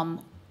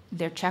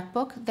their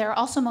checkbook. They're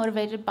also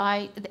motivated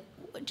by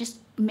just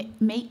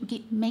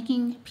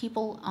making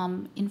people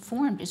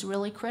informed is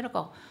really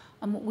critical.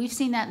 We've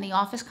seen that in the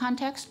office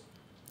context.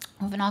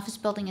 We have an office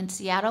building in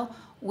Seattle,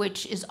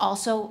 which is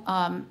also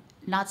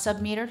not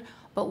sub-metered,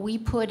 but we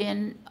put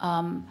in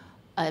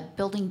a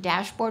building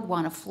dashboard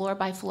on a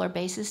floor-by-floor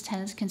basis.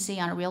 Tenants can see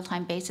on a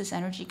real-time basis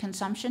energy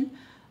consumption.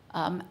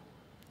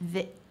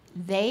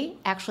 They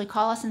actually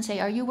call us and say,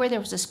 are you aware there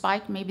was a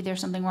spike? Maybe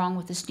there's something wrong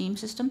with the steam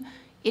system.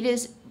 It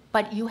is,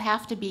 but you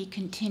have to be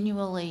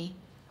continually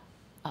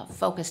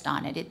focused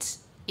on it. It's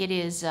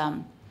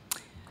an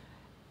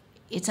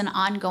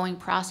ongoing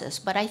process.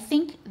 But I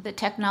think the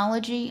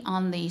technology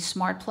on the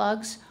smart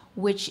plugs,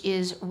 which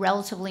is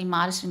relatively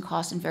modest in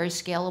cost and very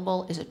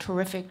scalable, is a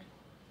terrific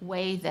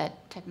way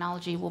that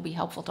technology will be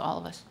helpful to all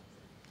of us.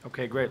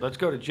 Okay, great. Let's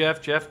go to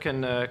Jeff. Jeff,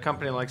 can a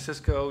company like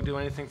Cisco do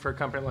anything for a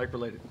company like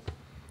Related?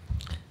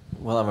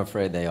 Well, I'm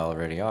afraid they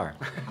already are.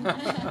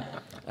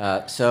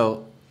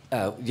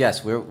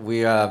 Yes, we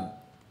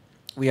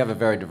have a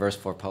very diverse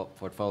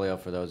portfolio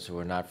for those who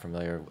are not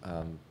familiar,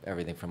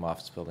 everything from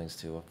office buildings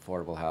to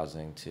affordable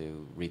housing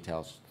to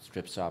retail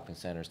strip shopping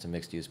centers to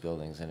mixed-use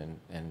buildings and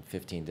in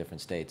 15 different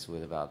states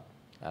with about,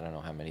 I don't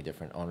know how many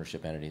different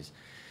ownership entities.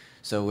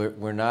 So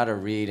we're not a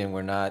REIT and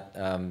we're not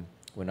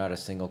a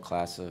single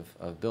class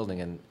of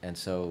building, and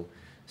so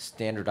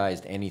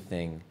standardized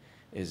anything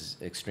is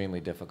extremely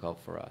difficult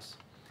for us.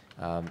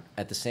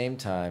 At the same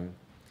time,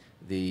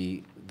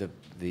 the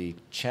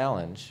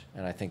challenge,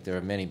 and I think there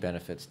are many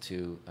benefits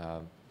to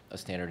a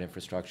standard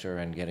infrastructure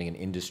and getting an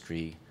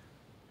industry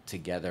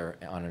together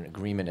on an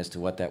agreement as to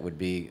what that would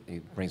be.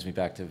 It brings me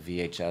back to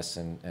VHS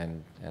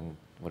and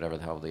whatever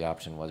the hell the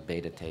option was,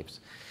 beta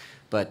tapes.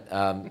 But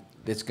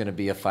it's going to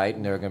be a fight,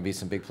 and there are going to be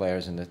some big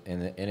players in it,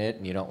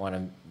 and you don't want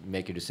to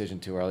make your decision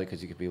too early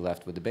because you could be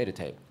left with the beta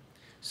tape.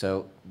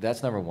 So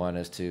that's number one,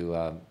 is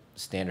to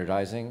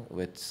standardizing.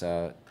 It's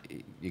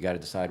you got to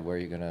decide where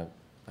you're going to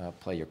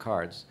play your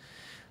cards.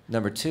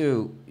 Number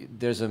two,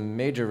 there's a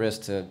major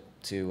risk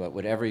to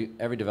what every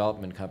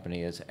development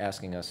company is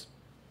asking us.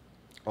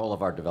 All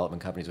of our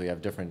development companies, we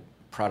have different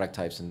product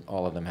types, and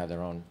all of them have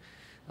their own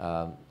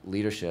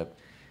leadership.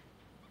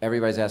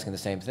 Everybody's asking the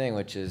same thing,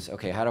 which is,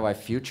 okay, how do I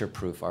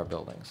future-proof our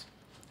buildings?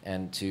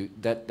 And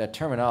that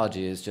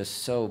terminology is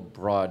just so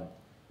broad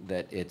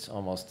that it's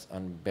almost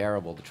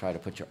unbearable to try to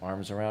put your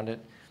arms around it.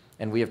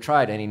 And we have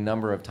tried any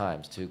number of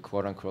times to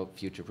quote-unquote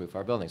future-proof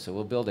our buildings. So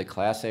we'll build a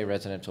Class A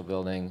residential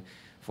building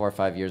 4 or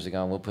 5 years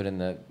ago, and we'll put in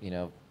the,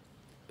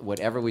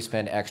 whatever we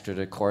spend extra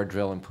to core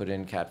drill and put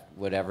in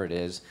whatever it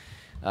is,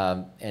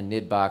 and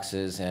NID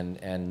boxes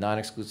and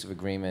non-exclusive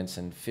agreements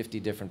and 50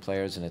 different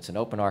players, and it's an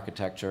open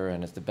architecture,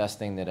 and it's the best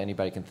thing that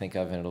anybody can think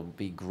of, and it'll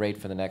be great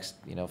for the next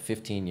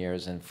 15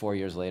 years, and 4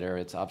 years later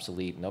it's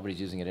obsolete, nobody's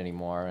using it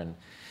anymore. And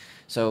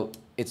so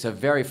it's a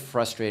very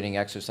frustrating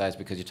exercise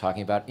because you're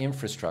talking about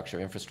infrastructure.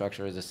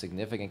 Infrastructure is a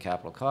significant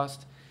capital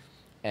cost,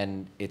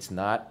 and it's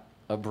not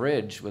a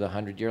bridge with a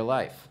 100-year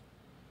life.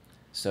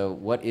 So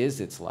what is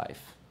its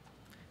life?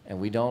 And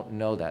we don't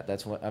know that.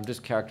 That's what I'm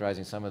just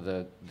characterizing some of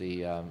the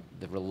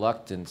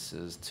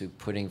reluctances to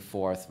putting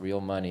forth real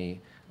money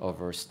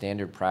over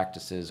standard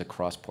practices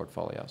across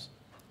portfolios.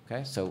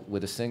 Okay, so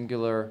with a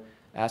singular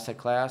asset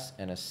class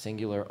and a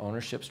singular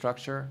ownership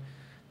structure,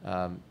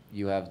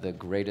 you have the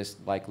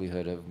greatest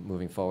likelihood of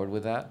moving forward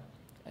with that.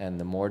 And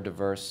the more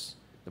diverse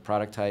the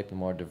product type, the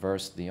more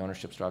diverse the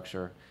ownership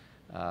structure,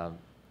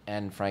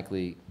 and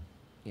frankly,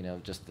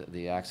 just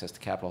the access to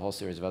capital, a whole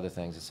series of other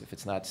things. If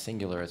it's not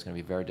singular, it's going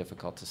to be very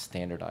difficult to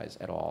standardize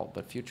at all.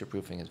 But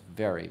future-proofing is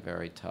very,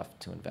 very tough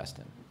to invest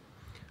in.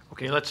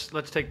 Okay, let's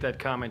take that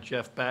comment,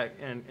 Jeff, back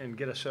and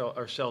get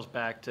ourselves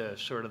back to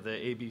sort of the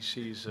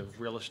ABCs of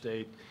real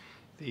estate,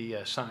 the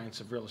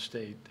science of real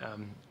estate,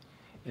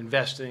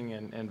 investing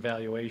and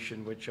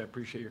valuation, which I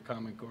appreciate your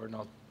comment, Gordon.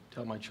 I'll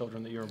tell my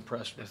children that you're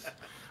impressed with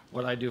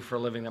what I do for a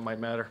living. That might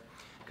matter,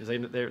 because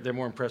they're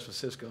more impressed with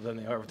Cisco than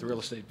they are with the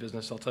real estate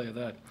business, I'll tell you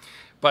that.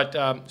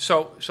 But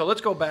so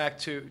let's go back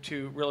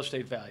to real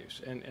estate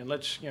values, and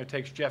let's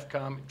take Jeff's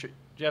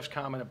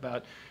comment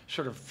about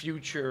sort of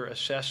future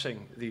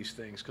assessing these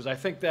things, because I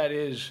think that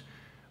is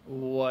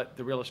what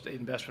the real estate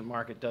investment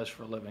market does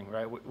for a living,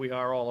 right? We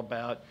are all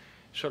about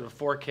sort of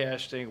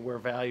forecasting where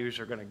values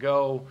are going to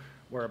go.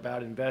 We're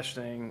about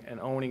investing and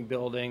owning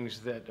buildings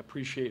that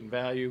appreciate in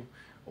value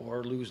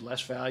or lose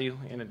less value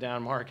in a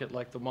down market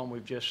like the one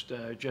we've just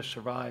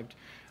survived.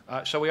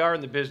 So we are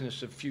in the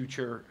business of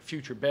future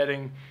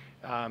betting,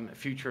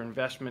 future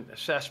investment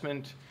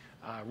assessment,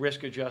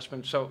 risk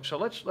adjustment. So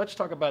let's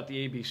talk about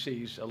the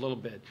ABCs a little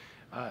bit.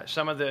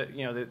 Some of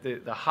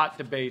the hot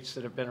debates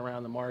that have been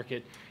around the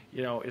market.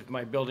 If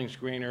my building's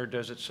greener,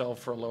 does it sell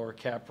for a lower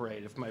cap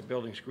rate? If my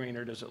building's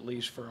greener, does it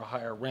lease for a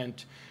higher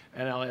rent?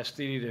 And I'll ask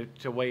Theddi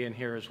to weigh in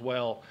here as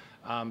well,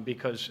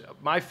 because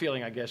my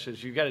feeling, I guess,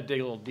 is you've got to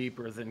dig a little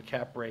deeper than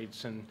cap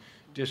rates and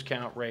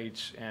discount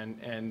rates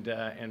and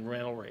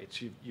rental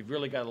rates. You've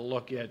really got to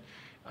look at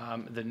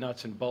the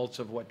nuts and bolts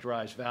of what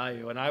drives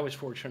value. And I was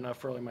fortunate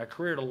enough early in my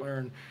career to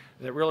learn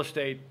that real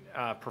estate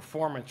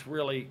performance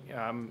really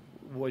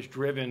was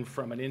driven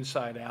from an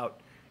inside-out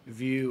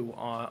view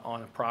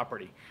on a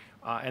property.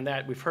 And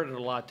that we've heard it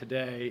a lot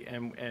today,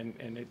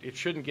 and it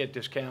shouldn't get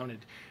discounted.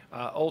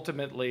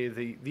 Ultimately,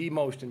 the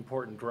most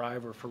important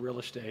driver for real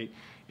estate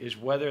is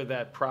whether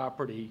that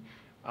property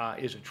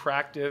is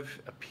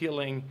attractive,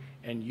 appealing,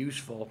 and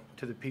useful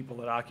to the people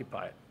that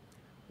occupy it,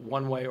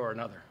 one way or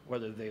another,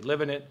 whether they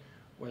live in it,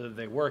 whether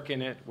they work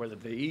in it, whether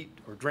they eat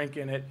or drink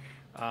in it,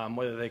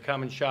 whether they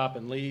come and shop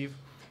and leave.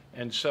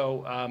 And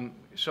so,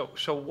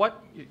 so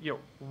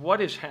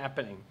what is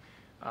happening?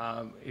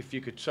 If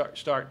you could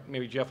start,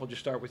 maybe Jeff will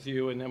just start with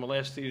you, and then we'll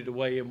ask Theddi to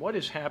weigh in. What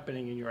is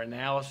happening in your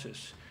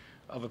analysis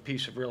of a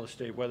piece of real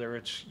estate, whether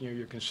it's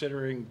you're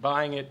considering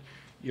buying it,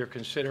 you're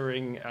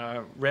considering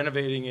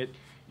renovating it,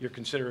 you're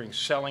considering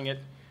selling it,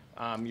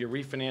 you're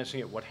refinancing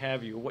it, what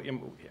have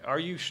you? Are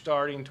you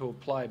starting to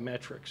apply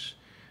metrics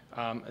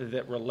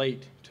that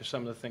relate to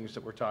some of the things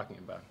that we're talking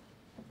about?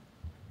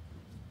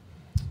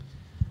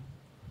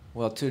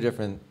 Well, two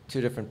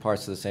different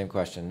parts of the same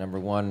question. Number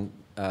one,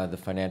 the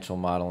financial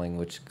modeling,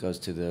 which goes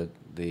to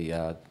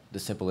the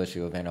simple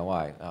issue of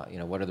NOI.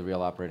 What are the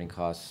real operating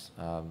costs?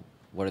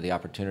 What are the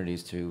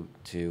opportunities to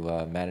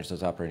manage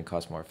those operating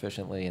costs more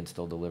efficiently and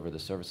still deliver the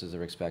services that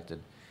are expected?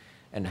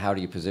 And how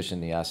do you position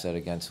the asset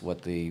against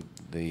what the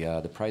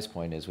price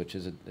point is, which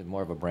is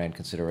more of a brand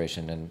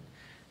consideration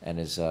and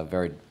is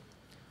very,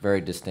 very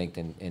distinct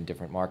in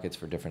different markets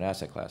for different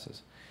asset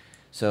classes.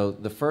 So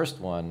the first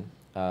one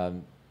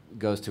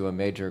goes to a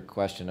major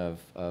question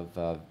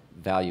of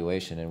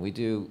valuation, and we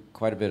do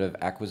quite a bit of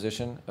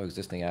acquisition of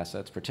existing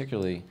assets,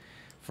 particularly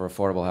for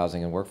affordable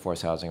housing and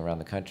workforce housing around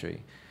the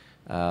country.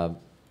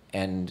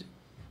 And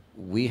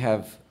we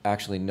have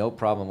actually no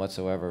problem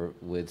whatsoever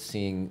with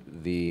seeing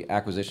the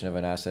acquisition of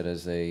an asset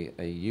as a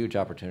huge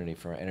opportunity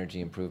for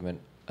energy improvement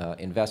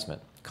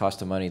investment.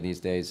 Cost of money these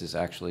days is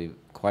actually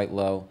quite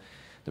low.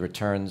 The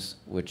returns,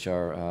 which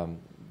are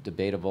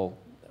debatable,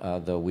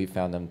 though we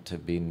found them to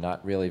be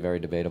not really very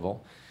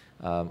debatable,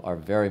 are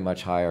very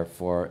much higher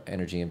for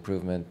energy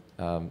improvement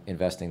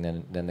investing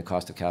than the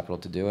cost of capital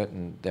to do it,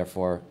 and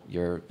therefore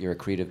you're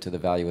accretive to the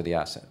value of the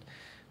asset.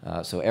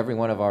 So every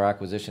one of our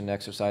acquisition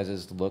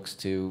exercises looks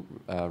to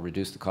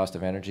reduce the cost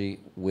of energy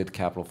with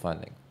capital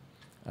funding.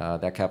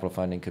 That capital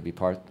funding could be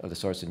part of the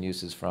source and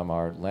uses from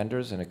our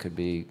lenders, and it could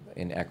be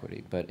in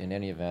equity. But in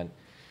any event,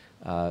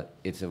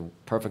 it's a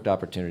perfect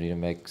opportunity to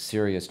make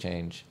serious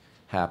change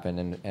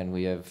happen, and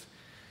we have,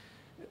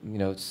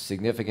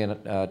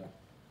 significant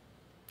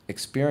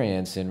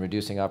experience in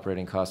reducing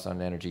operating costs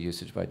on energy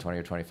usage by 20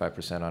 or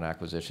 25% on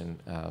acquisition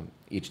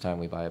each time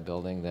we buy a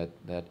building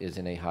that is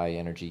in a high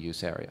energy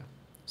use area.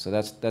 So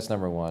that's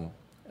number one.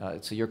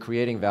 So you're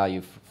creating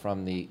value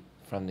from the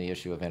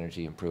issue of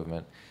energy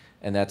improvement,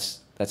 and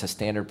that's a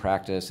standard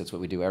practice. It's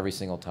what we do every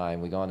single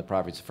time we go on the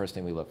property. It's the first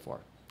thing we look for.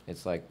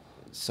 It's like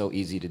so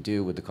easy to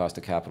do with the cost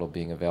of capital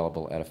being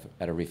available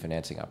at a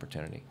refinancing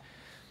opportunity.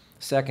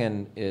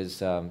 Second is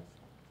the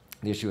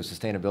issue of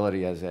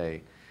sustainability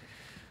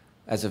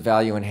as a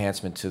value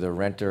enhancement to the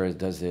renter.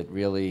 Does it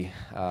really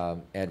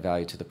add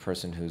value to the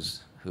person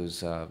who's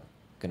going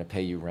to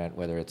pay you rent,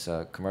 whether it's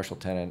a commercial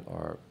tenant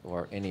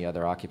or any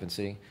other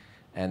occupancy?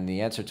 And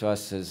the answer to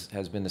us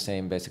has been the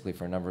same basically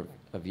for a number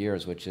of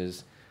years, which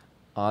is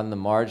on the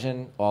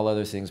margin, all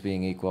other things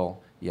being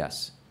equal,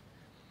 yes.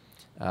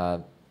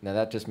 Now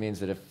that just means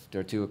that if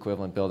there are two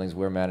equivalent buildings,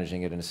 we're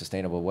managing it in a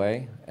sustainable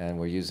way, and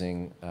we're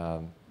using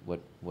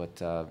what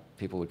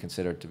people would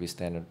consider to be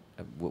standard,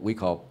 what we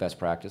call best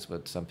practice,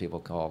 what some people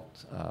call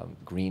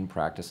green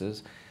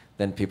practices,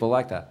 then people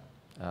like that.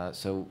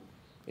 So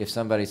if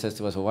somebody says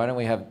to us, well, why don't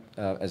we have,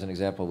 as an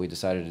example, we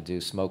decided to do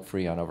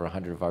smoke-free on over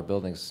 100 of our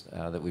buildings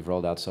that we've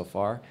rolled out so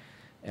far,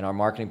 and our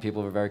marketing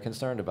people were very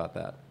concerned about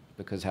that,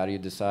 because how do you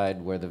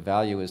decide where the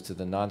value is to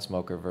the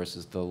non-smoker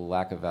versus the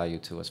lack of value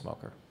to a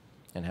smoker?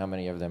 And how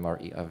many of them are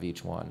of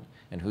each one?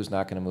 And who's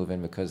not going to move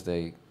in because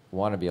they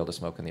want to be able to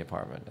smoke in the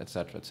apartment, et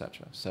cetera, et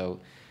cetera. So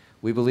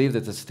we believe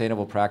that the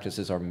sustainable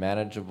practices are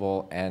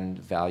manageable and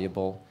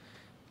valuable,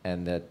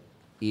 and that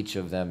each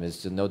of them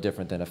is no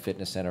different than a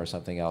fitness center or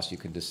something else. You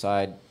can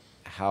decide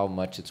how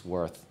much it's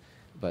worth,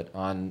 but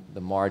on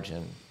the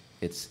margin,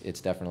 it's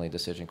definitely a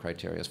decision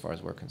criteria as far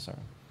as we're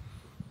concerned.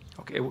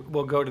 Okay,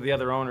 we'll go to the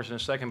other owners in a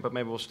second, but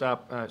maybe we'll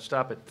stop at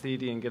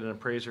Theddi and get an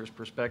appraiser's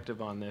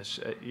perspective on this.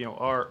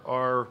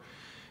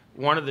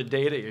 One of the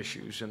data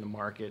issues in the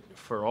market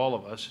for all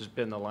of us has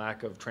been the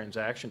lack of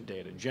transaction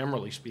data,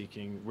 generally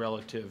speaking,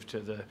 relative to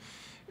the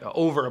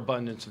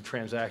overabundance of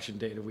transaction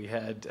data we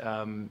had,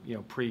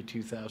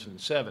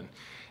 pre-2007.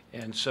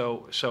 And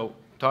so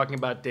talking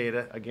about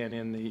data again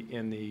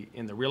in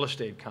the real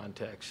estate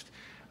context,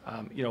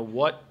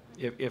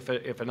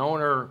 if an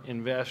owner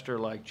investor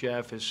like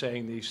Jeff is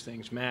saying these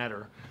things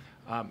matter,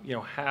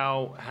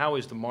 how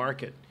is the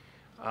market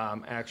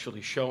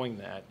actually showing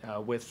that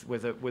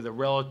with a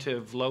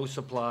relative low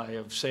supply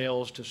of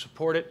sales to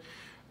support it,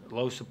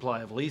 low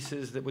supply of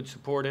leases that would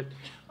support it,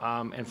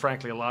 and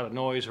frankly a lot of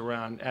noise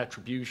around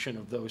attribution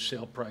of those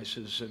sale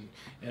prices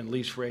and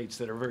lease rates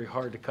that are very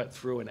hard to cut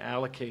through and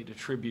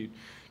attribute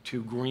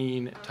to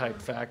green type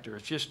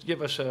factors. Just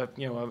give us a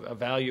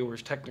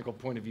valuer's technical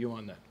point of view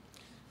on that.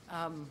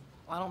 I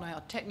don't know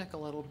how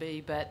technical it'll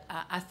be, but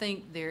I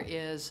think there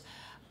is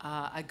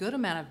a good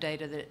amount of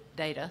data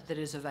that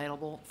is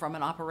available from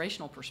an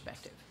operational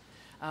perspective.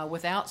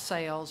 Without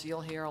sales,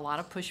 you'll hear a lot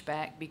of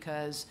pushback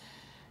because,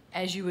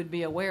 as you would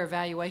be aware,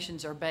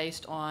 valuations are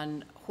based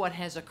on what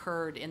has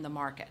occurred in the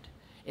market.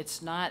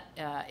 It's not,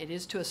 it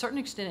is to a certain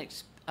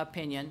extent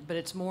opinion, but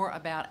it's more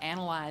about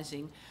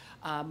analyzing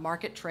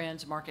market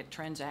trends, market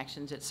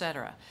transactions, et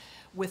cetera.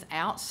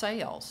 Without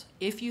sales,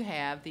 if you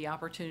have the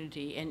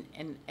opportunity,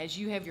 and as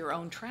you have your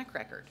own track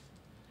record,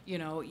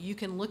 you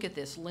can look at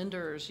this.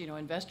 Lenders,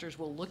 investors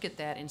will look at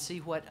that and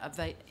see what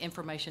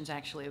information is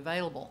actually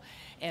available.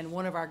 And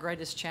one of our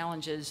greatest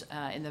challenges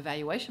in the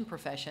valuation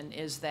profession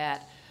is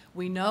that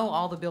we know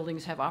all the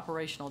buildings have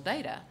operational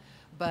data,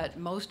 but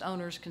most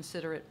owners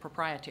consider it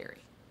proprietary.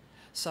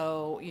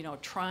 So,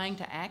 trying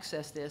to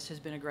access this has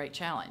been a great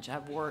challenge.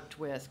 I've worked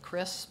with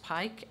Chris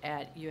Pike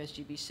at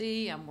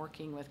USGBC. I'm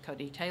working with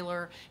Cody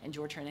Taylor and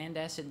George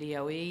Hernandez at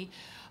DOE.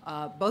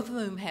 Both of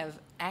them have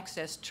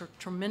access to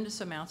tremendous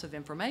amounts of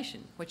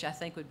information, which I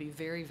think would be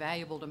very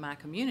valuable to my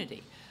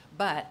community.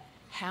 But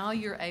how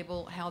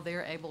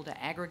they're able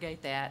to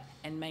aggregate that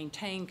and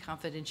maintain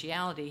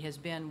confidentiality has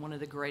been one of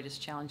the greatest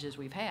challenges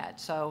we've had.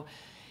 So,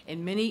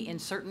 in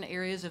certain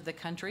areas of the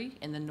country,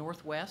 in the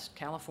Northwest,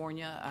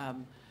 California,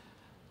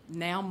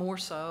 now more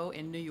so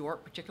in New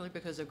York, particularly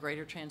because of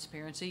greater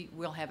transparency,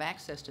 we'll have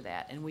access to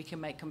that, and we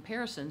can make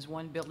comparisons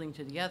one building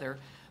to the other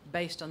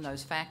based on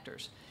those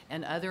factors.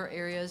 In other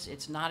areas,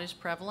 it's not as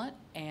prevalent,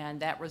 and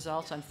that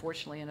results,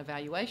 unfortunately, in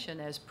evaluation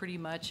as pretty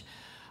much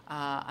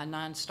a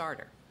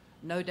non-starter.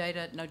 No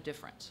data, no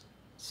difference.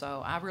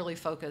 So I really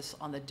focus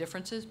on the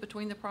differences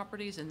between the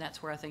properties, and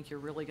that's where I think you're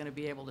really going to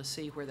be able to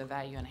see where the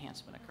value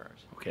enhancement occurs.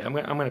 Okay, I'm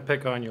going to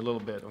pick on you a little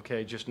bit.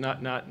 Okay, just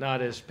not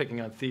as picking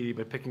on Theddi,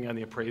 but picking on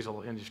the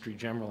appraisal industry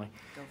generally.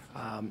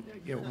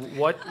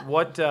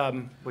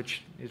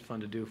 Which is fun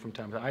to do from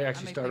time to time. I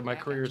actually started my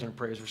career as an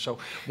appraiser. So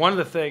one of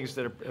the things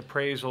that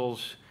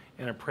appraisals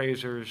and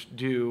appraisers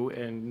do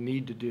and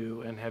need to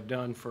do and have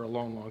done for a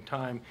long, long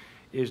time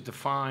is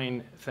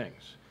define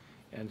things.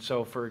 And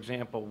so, for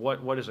example,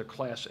 what is a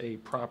Class A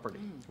property,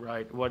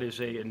 right? What is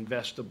a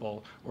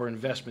investable or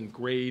investment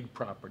grade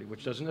property,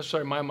 which doesn't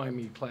necessarily, in my mind,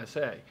 mean Class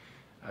A,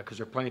 because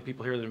there are plenty of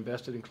people here that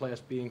invested in Class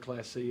B and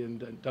Class C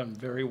and done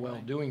very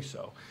well doing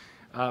so.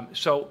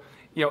 So,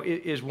 you know,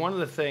 it is one of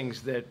the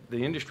things that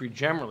the industry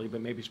generally,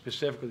 but maybe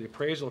specifically the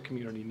appraisal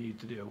community need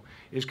to do,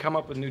 is come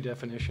up with new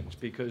definitions.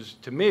 Because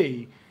to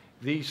me,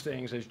 these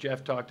things, as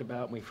Jeff talked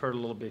about, and we've heard a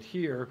little bit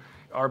here,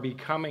 are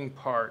becoming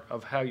part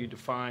of how you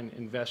define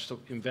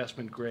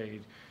investment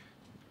grade,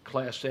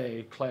 Class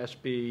A, Class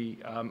B,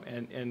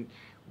 and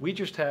we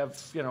just have,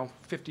 you know,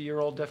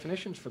 50-year-old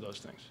definitions for those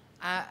things.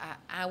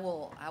 I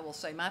will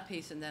say my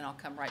piece, and then I'll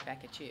come right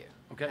back at you.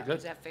 Okay, good.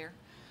 Is that fair?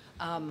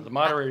 The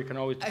moderator can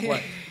always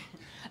deflect.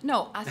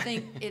 No, I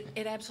think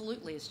it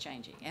absolutely is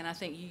changing. And I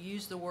think you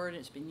use the word, and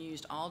it's been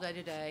used all day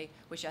today,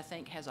 which I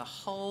think has a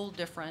whole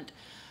different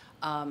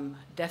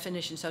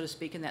definition, so to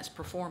speak, and that's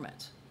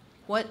performance.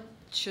 What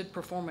should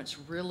performance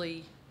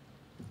really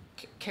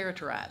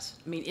characterize?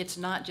 I mean, it's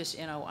not just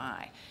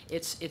NOI.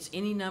 It's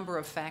any number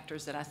of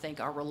factors that I think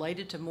are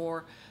related to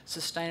more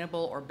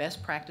sustainable or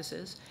best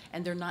practices,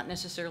 and they're not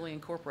necessarily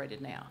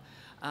incorporated now.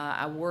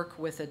 I work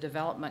with a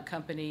development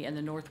company in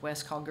the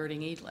Northwest called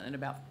Girding Edlin, and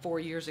about 4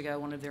 years ago,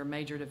 one of their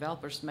major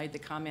developers made the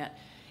comment,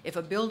 if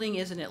a building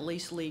isn't at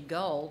least LEED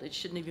Gold, it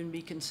shouldn't even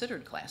be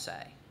considered Class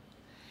A.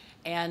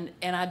 And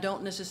I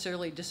don't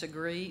necessarily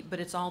disagree, but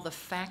it's all the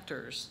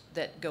factors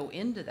that go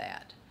into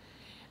that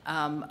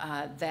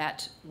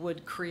that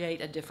would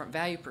create a different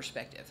value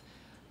perspective.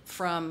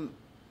 From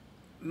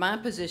my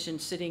position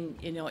sitting,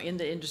 you know, in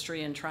the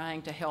industry and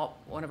trying to help,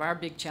 one of our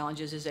big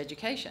challenges is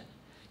education.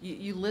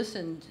 You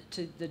listened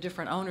to the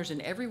different owners,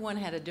 and everyone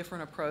had a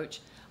different approach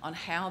on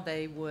how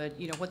they would,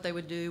 you know, what they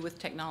would do with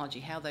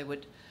technology, how they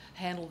would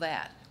handle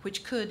that,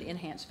 which could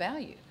enhance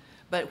value.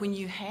 But when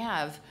you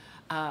have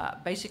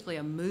basically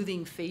a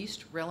moving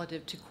feast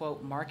relative to,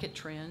 quote, market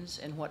trends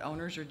and what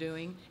owners are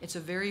doing, it's a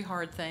very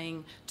hard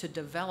thing to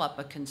develop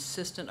a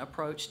consistent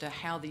approach to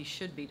how these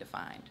should be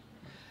defined.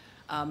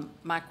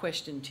 My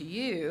question to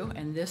you,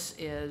 and this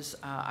is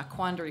a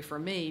quandary for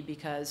me,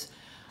 because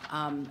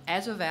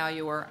as a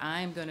valuer,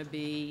 I'm going to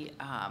be,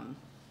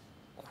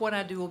 what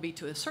I do will be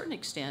to a certain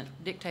extent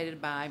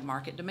dictated by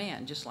market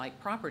demand, just like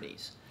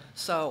properties.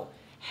 So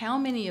how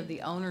many of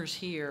the owners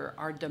here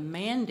are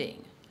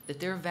demanding that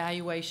their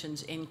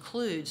valuations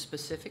include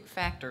specific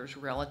factors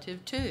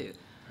relative to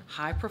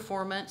high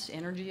performance,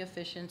 energy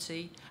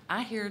efficiency?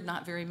 I hear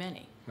not very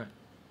many. Right.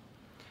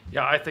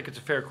 Yeah, I think it's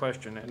a fair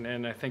question,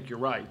 and I think you're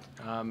right.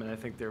 And I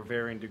think there are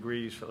varying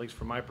degrees, at least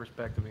from my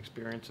perspective and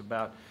experience,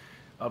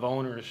 of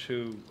owners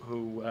who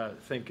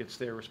think it's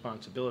their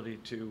responsibility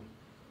to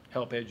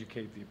help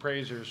educate the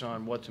appraisers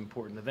on what's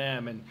important to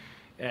them. And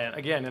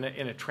again,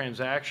 in a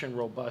transaction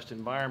robust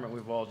environment,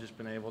 we've all just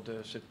been able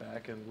to sit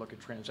back and look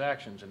at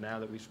transactions. And now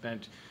that we've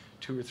spent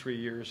 2 or 3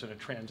 years in a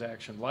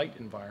transaction light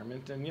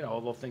environment, and you know,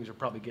 although things are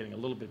probably getting a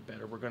little bit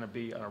better, we're going to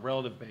be on a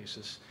relative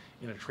basis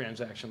in a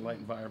transaction light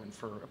environment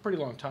for a pretty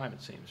long time,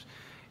 it seems.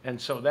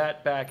 And so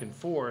that back and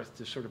forth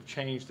to sort of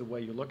change the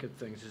way you look at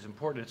things is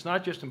important. It's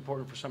not just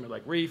important for somebody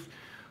like RREEF,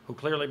 who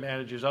clearly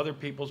manages other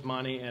people's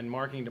money, and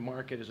marking to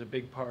market is a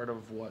big part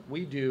of what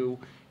we do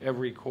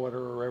every quarter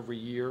or every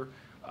year.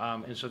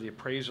 And so the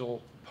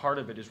appraisal part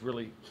of it is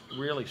really,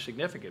 really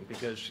significant,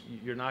 because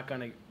you're not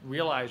going to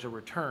realize a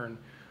return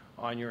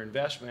on your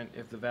investment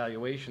if the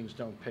valuations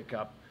don't pick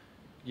up,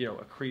 you know,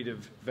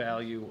 accretive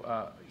value,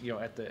 you know,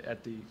 at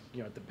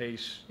the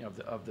base, you know,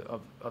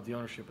 of the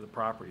ownership of the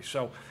property.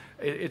 So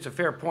it's a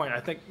fair point. I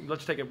think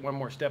let's take it one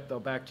more step though,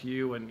 back to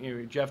you. And you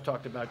know, Jeff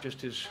talked about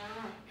just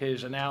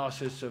his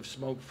analysis of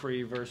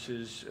smoke-free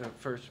versus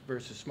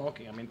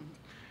smoking. I mean,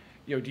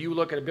 you know, do you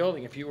look at a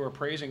building, if you were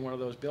appraising one of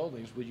those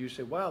buildings, would you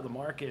say, well, the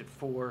market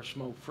for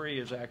smoke-free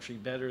is actually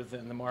better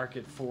than the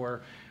market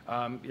for,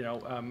 you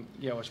know,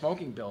 a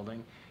smoking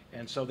building,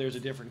 and so there's a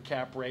different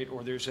cap rate,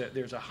 or there's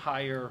a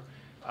higher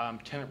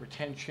tenant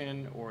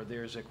retention, or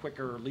there's a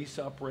quicker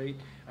lease-up rate?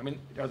 I mean,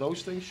 are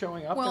those things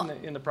showing up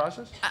in the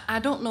process? I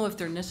don't know if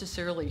they're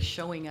necessarily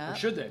showing up. Or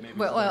should they, maybe?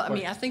 Well, I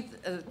mean, I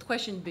think the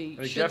question would be,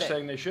 should Jeff's they?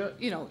 saying they should.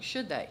 You know,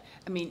 should they?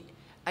 I mean,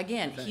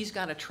 again, he's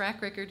got a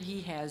track record.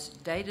 He has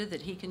data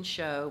that he can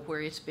show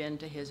where it's been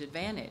to his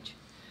advantage.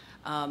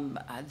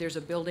 There's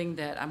a building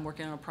that I'm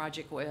working on a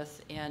project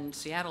with in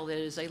Seattle that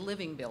is a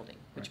living building,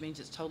 which means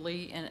it's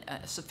totally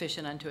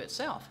sufficient unto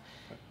itself.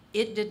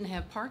 It didn't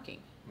have parking.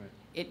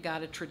 It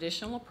got a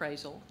traditional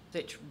appraisal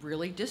that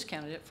really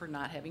discounted it for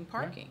not having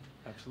parking.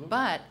 Right. Absolutely.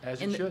 But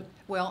as it should.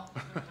 Well,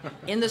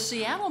 in the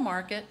Seattle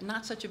market,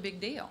 not such a big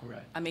deal.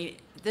 Right. I mean,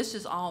 this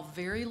is all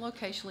very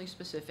locationally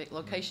specific.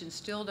 Location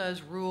still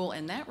does rule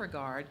in that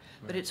regard,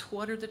 but it's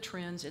what are the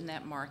trends in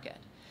that market.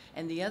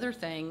 And the other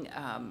thing,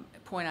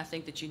 point I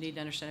think that you need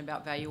to understand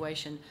about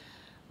valuation,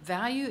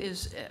 value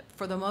is,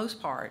 for the most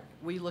part,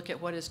 we look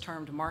at what is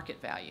termed market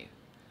value.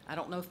 I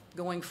don't know if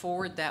going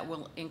forward that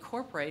will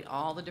incorporate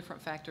all the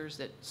different factors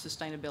that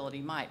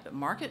sustainability might, but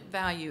market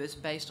value is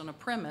based on a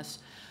premise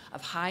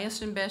of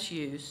highest and best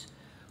use,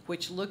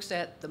 which looks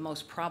at the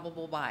most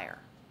probable buyer.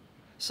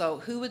 So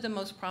who would the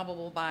most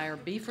probable buyer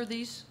be for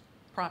these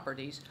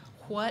properties?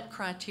 What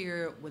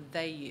criteria would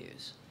they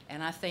use?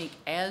 And I think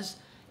as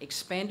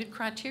expanded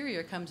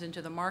criteria comes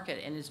into the market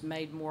and is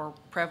made more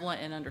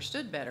prevalent and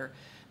understood better,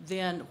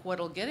 then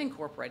what'll get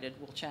incorporated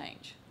will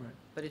change. Right.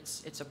 But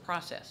it's a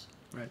process.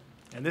 Right.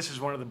 And this is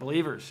one of the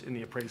believers in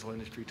the appraisal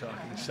industry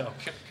talking, so.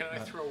 Can I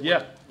throw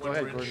Yeah, one go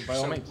ahead, wrench? Gordon, by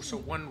all means. So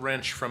one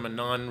wrench from a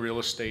non-real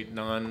estate,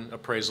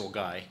 non-appraisal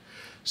guy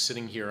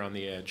sitting here on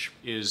the edge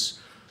is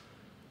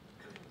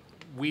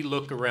we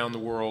look around the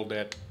world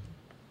at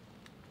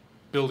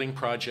building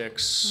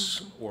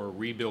projects or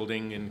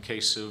rebuilding in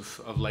case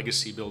of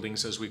legacy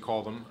buildings, as we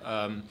call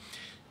them.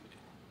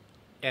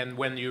 And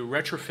when you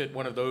retrofit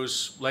one of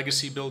those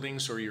legacy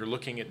buildings or you're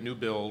looking at new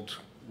build,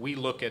 we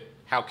look at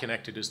how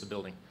connected is the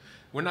building.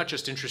 We're not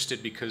just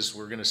interested because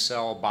we're going to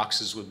sell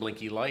boxes with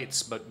blinky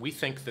lights, but we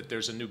think that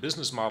there's a new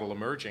business model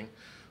emerging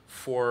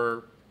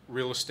for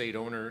real estate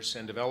owners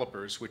and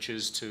developers, which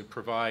is to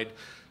provide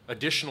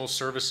additional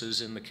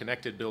services in the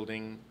connected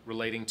building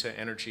relating to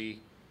energy,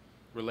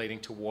 relating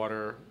to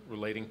water,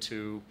 relating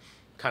to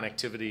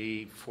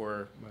connectivity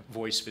for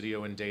voice,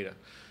 video, and data.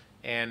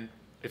 And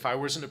if I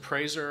was an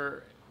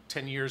appraiser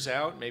 10 years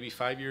out, maybe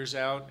 5 years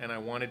out, and I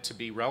wanted to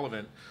be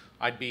relevant,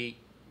 I'd be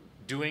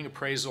doing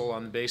appraisal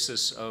on the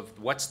basis of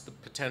what's the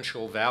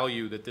potential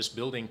value that this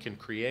building can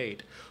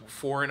create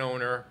for an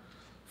owner,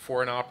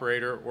 for an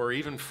operator, or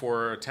even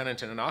for a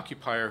tenant and an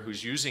occupier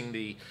who's using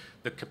the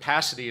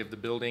capacity of the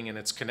building and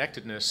its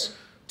connectedness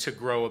to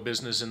grow a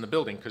business in the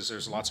building, because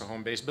there's lots of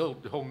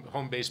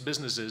home-based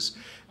businesses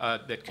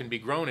that can be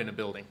grown in a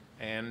building.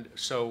 And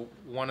so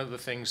one of the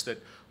things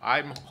that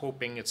I'm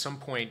hoping at some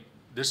point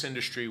this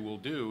industry will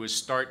do is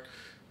start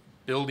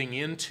building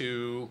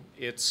into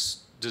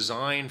its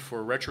design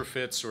for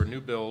retrofits or new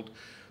build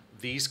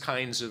these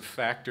kinds of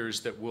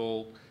factors that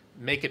will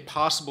make it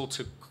possible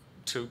to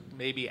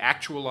maybe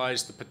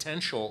actualize the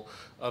potential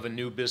of a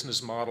new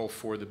business model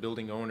for the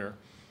building owner,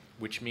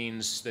 which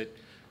means that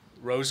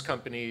Rose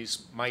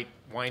companies might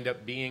wind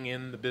up being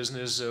in the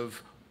business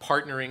of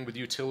partnering with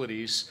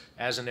utilities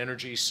as an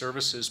energy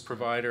services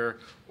provider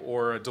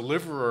or a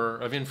deliverer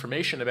of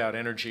information about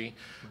energy,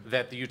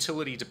 that the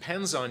utility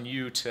depends on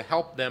you to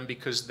help them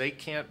because they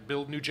can't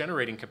build new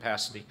generating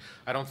capacity.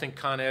 I don't think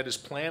Con Ed is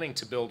planning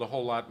to build a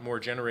whole lot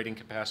more generating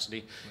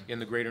capacity in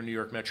the greater New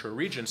York metro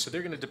region, so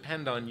they're going to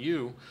depend on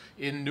you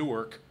in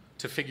Newark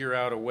to figure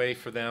out a way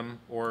for them,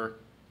 or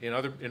in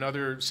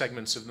other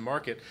segments of the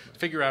market,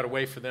 figure out a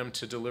way for them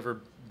to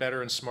deliver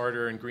better and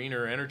smarter and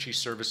greener energy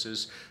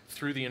services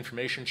through the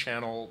information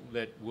channel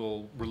that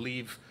will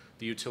relieve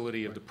the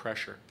utility of the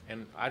pressure.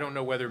 And I don't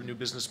know whether new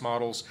business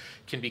models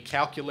can be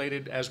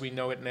calculated as we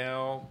know it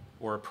now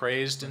or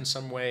appraised in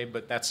some way,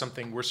 but that's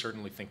something we're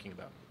certainly thinking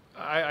about.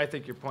 I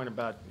think your point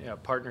about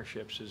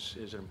partnerships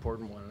is an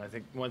important one, and I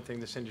think one thing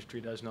this industry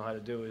does know how to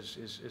do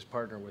is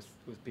partner with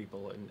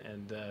people,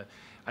 and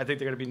I think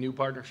there are going to be new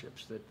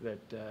partnerships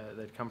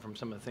that come from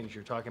some of the things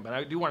you're talking about.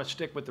 I do want to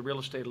stick with the real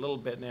estate a little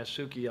bit and ask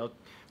Suki, I'll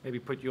maybe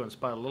put you on the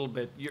spot a little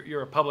bit.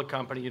 You're a public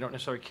company, you don't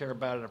necessarily care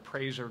about an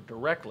appraiser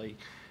directly,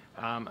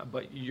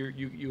 but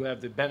you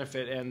have the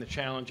benefit and the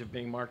challenge of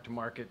being mark to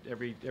market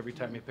every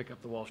time you pick up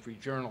the Wall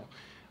Street Journal.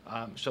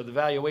 So the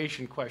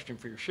valuation question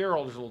for your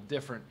shareholders is a little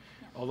different,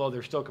 although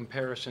there's still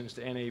comparisons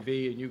to NAV,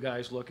 and you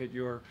guys look at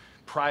your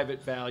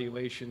private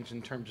valuations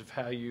in terms of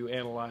how you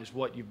analyze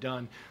what you've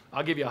done.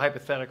 I'll give you a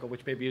hypothetical,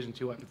 which maybe isn't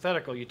too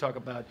hypothetical. You talk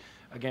about,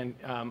 again,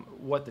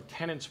 what the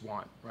tenants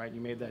want, right? You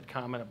made that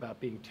comment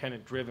about being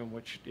tenant-driven,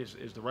 which is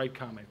the right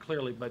comment,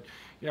 clearly. But,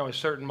 a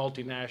certain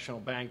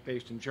multinational bank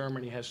based in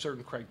Germany has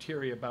certain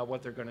criteria about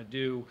what they're going to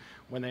do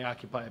when they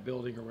occupy a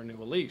building or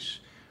renew a lease.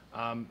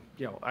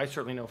 I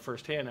certainly know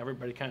firsthand,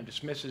 everybody kind of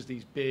dismisses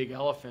these big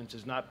elephants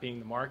as not being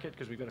the market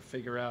because we've got to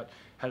figure out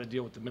how to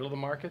deal with the middle of the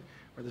market.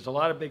 But there's a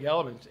lot of big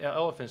elephants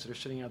that are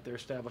sitting out there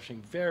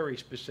establishing very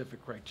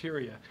specific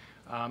criteria.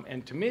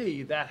 And to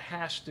me, that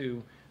has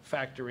to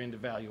factor into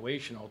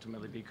valuation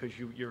ultimately, because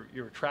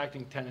you're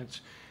attracting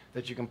tenants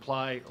that you can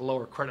apply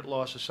lower credit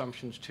loss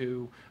assumptions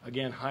to,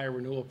 again, higher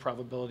renewal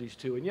probabilities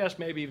to, and yes,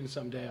 maybe even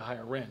someday a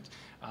higher rent.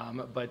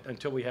 But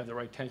until we have the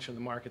right tension in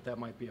the market, that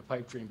might be a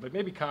pipe dream. But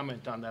maybe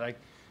comment on that. I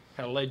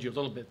kind of led you a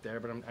little bit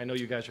there, but I know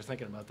you guys are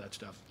thinking about that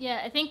stuff.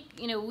 Yeah, I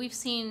think, we've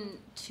seen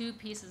two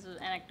pieces of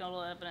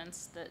anecdotal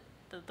evidence that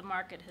the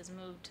market has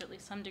moved to at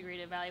least some degree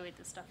to evaluate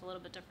this stuff a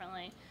little bit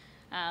differently.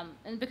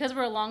 And because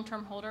we're a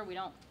long-term holder, we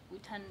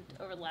tend,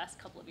 over the last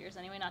couple of years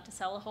anyway, not to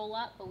sell a whole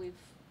lot, but we've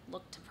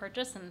looked to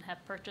purchase and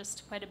have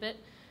purchased quite a bit.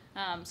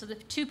 So the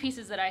two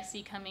pieces that I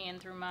see coming in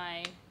through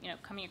my,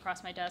 coming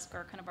across my desk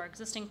are kind of our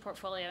existing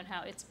portfolio and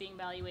how it's being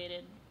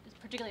valuated,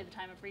 particularly at the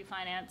time of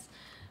refinance,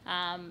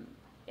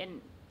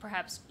 and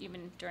perhaps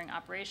even during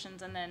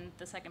operations. And then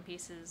the second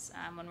piece is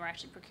when we're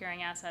actually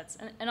procuring assets.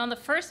 And on the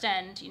first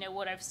end,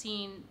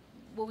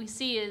 what we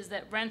see is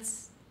that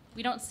rents,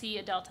 we don't see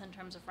a delta in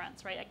terms of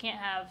rents, right? I can't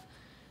have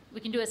we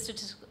can do a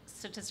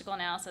statistical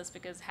analysis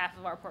because half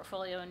of our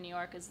portfolio in New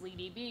York is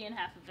LEED EB and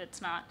half of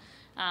it's not.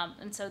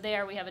 And so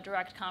there we have a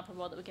direct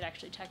comparable that we could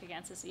actually check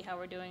against to see how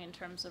we're doing in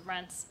terms of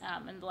rents.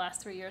 And the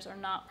last 3 years are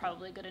not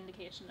probably a good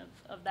indication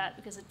of that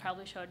because it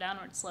probably showed a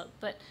downward slope.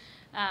 But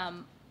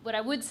what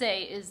I would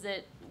say is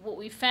that what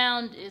we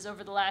found is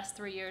over the last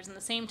 3 years, in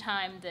the same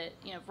time that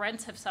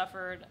rents have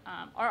suffered,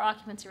 our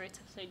occupancy rates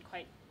have stayed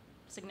quite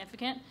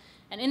significant.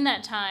 And in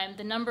that time,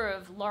 the number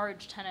of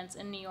large tenants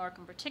in New York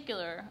in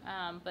particular,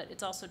 but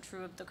it's also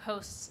true of the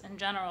coasts in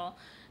general,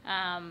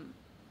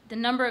 the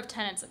number of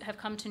tenants that have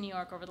come to New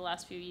York over the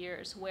last few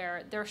years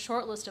where their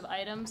short list of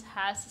items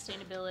has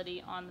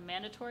sustainability on the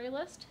mandatory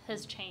list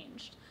has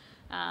changed.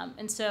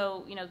 And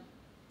so,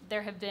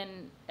 there have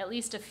been at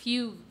least a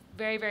few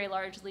very, very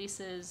large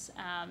leases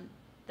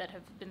that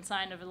have been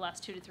signed over the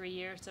last 2 to 3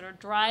 years that are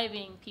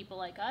driving people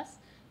like us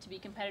to be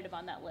competitive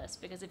on that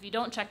list. Because if you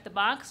don't check the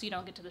box, you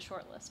don't get to the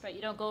short list, right?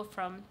 You don't go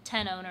from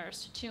 10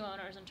 owners to 2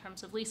 owners in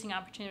terms of leasing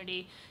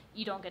opportunity.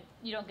 You don't get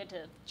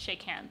to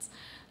shake hands.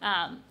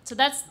 So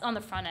that's on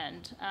the front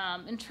end.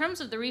 In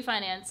terms of the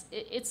refinance,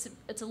 it's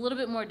a little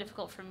bit more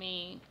difficult for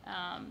me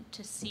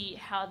to see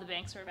how the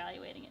banks are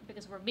evaluating it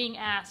because we're being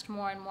asked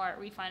more and more at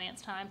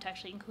refinance time to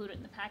actually include it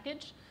in the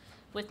package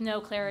with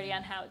no clarity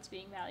on how it's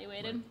being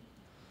evaluated. Right.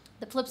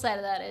 The flip side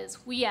of that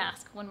is we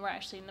ask when we're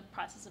actually in the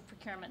process of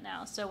procurement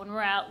now. So when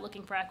we're out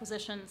looking for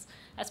acquisitions,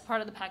 as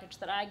part of the package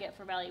that I get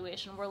for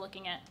valuation, we're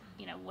looking at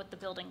what the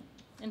building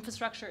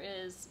infrastructure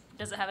is.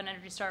 Does it have an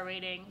Energy Star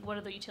rating? What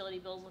do the utility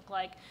bills look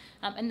like?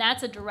 And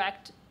that's a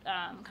direct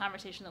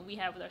conversation that we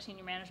have with our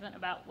senior management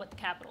about what the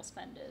capital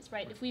spend is,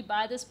 right? If we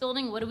buy this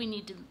building, what do we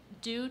need to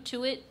do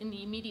to it in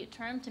the immediate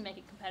term to make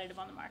it competitive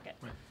on the market?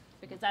 Right.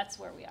 Because that's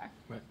where we are.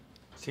 Right.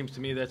 Seems to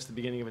me that's the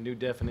beginning of a new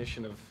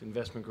definition of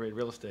investment-grade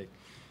real estate.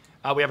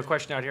 We have a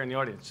question out here in the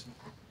audience.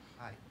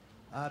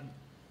 Hi.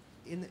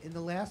 In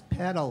the last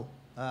panel,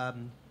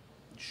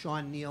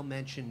 Sean Neal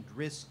mentioned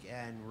risk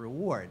and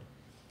reward,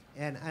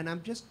 and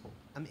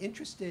I'm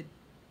interested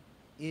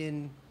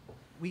in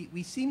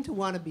we seem to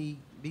want to be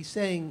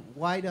saying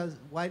why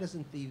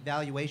doesn't the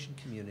valuation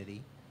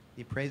community,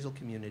 the appraisal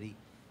community,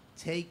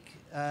 take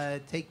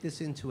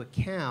this into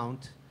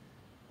account?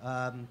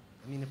 I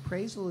mean,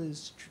 appraisal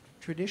is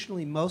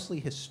traditionally mostly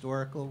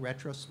historical,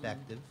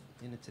 retrospective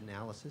in its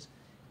analysis.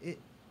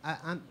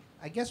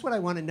 I guess what I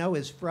want to know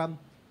is from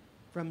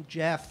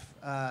Jeff,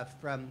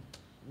 from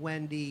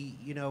Wendy,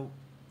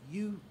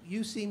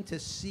 you seem to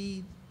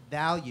see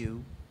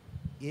value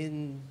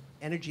in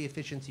energy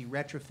efficiency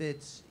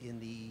retrofits, in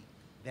the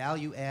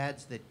value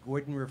adds that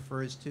Gordon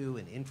refers to,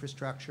 in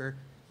infrastructure.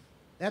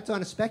 That's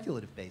on a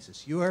speculative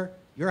basis. You're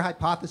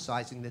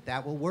hypothesizing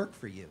that will work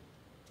for you.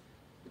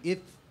 If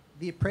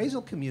the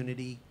appraisal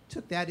community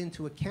took that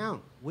into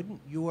account,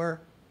 wouldn't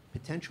your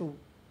potential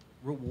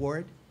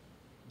reward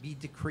be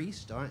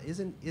decreased?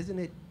 Isn't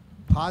it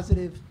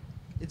positive?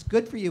 It's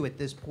good for you at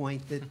this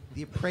point that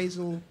the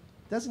appraisal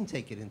doesn't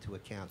take it into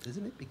account,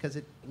 isn't it? Because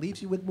it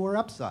leaves you with more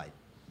upside.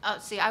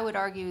 See, I would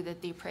argue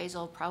that the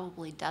appraisal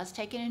probably does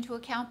take it into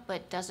account,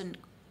 but doesn't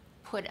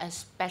put a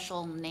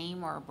special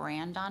name or a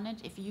brand on it.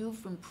 If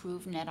you've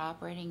improved net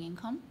operating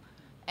income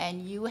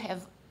and you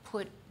have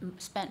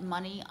spent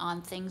money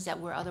on things that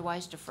were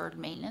otherwise deferred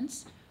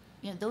maintenance,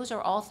 those are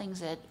all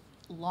things that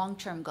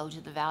long-term go to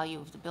the value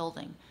of the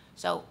building.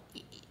 So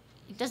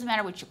it doesn't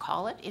matter what you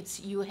call it.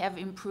 You have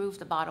improved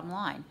the bottom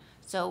line.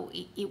 So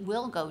it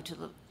will go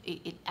to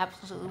it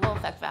absolutely will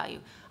affect value.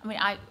 I mean,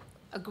 I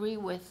agree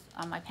with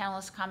my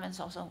panelists'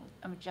 comments also.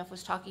 Jeff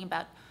was talking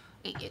about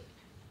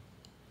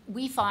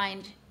we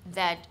find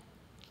that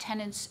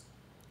tenants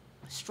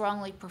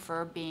strongly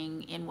prefer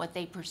being in what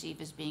they perceive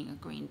as being a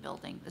green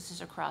building. This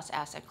is across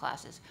asset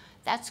classes.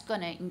 That's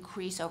going to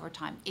increase over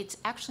time. It's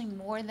actually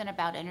more than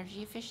about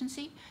energy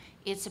efficiency.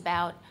 It's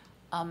about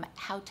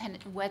how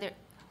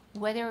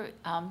whether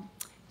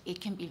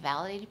it can be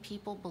validated.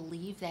 People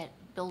believe that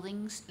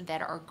buildings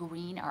that are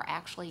green are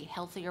actually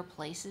healthier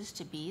places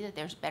to be, that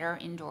there's better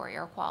indoor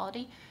air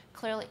quality.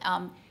 Clearly,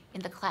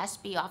 in the Class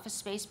B office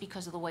space,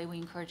 because of the way we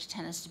encourage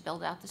tenants to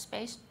build out the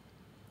space,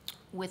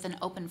 with an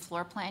open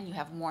floor plan, you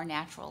have more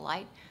natural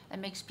light. That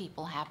makes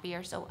people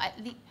happier. So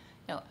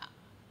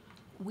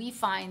we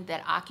find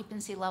that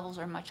occupancy levels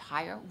are much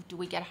higher. Do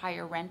we get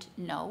higher rent?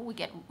 No, we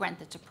get rent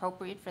that's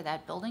appropriate for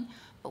that building,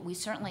 but we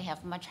certainly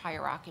have much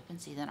higher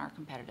occupancy than our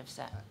competitive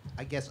set.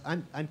 I guess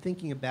I'm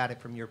thinking about it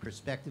from your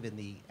perspective in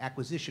the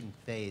acquisition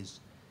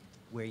phase,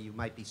 where you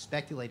might be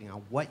speculating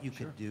on what you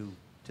could do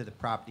to the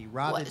property,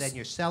 rather than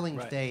your selling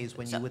phase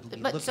when you would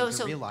be looking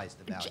to realize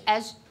the value.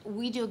 As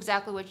we do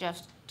exactly what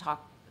Jeff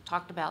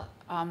talked about,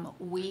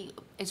 we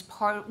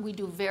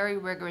do very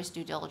rigorous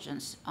due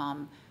diligence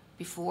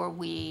before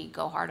we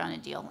go hard on a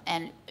deal.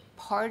 And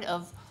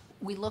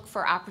we look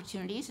for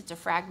opportunities. It's a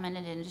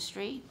fragmented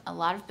industry. A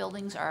lot of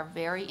buildings are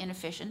very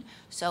inefficient,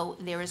 so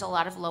there is a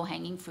lot of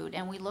low-hanging fruit,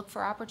 and we look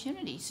for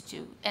opportunities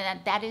and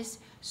that is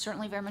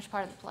certainly very much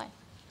part of the play.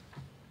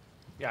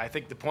 Yeah, I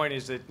think the point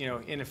is that,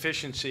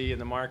 inefficiency in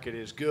the market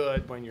is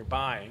good when you're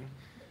buying.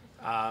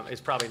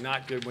 It's probably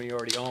not good when you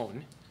already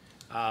own.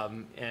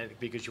 and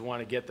because you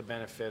want to get the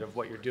benefit of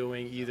what you're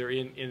doing, either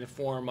in the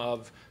form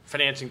of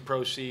financing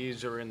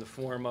proceeds or in the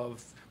form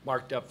of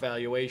marked up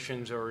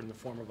valuations or in the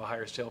form of a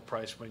higher sale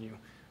price when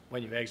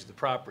you exit the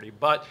property.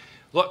 But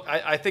look,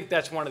 I think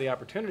that's one of the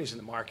opportunities in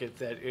the market,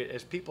 that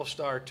as people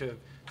start to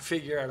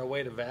figure out a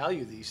way to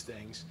value these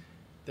things,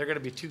 there are going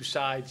to be two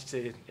sides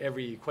to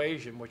every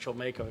equation, which will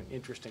make an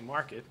interesting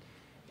market.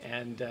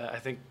 And I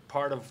think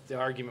part of the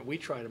argument we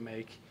try to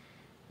make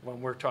when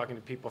we're talking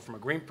to people from a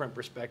Greenprint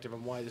perspective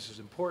and why this is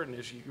important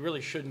is you really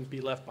shouldn't be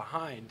left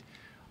behind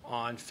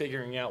on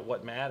figuring out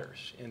what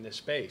matters in this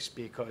space,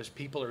 because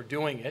people are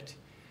doing it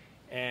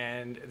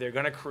and they're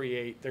going to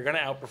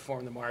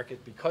outperform the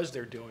market because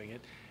they're doing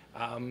it.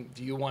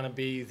 Do you want to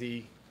be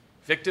the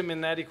victim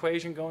in that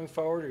equation going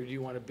forward, or do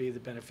you want to be the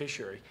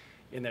beneficiary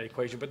in that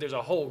equation? But there's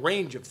a whole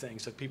range of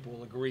things that people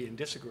will agree and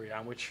disagree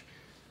on, which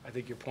I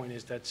think your point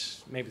is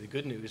that's maybe the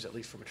good news, at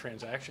least from a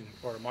transaction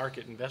or a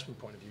market investment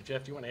point of view.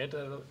 Jeff, do you want to add to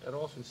that at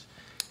all? Since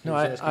no,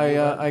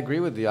 I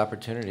agree with the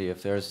opportunity.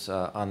 If there's,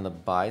 on the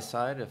buy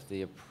side, if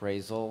the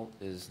appraisal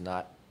is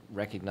not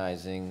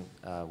recognizing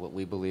what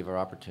we believe are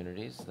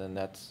opportunities, then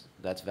that's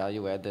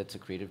value add that's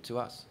accretive to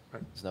us.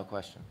 Right. There's no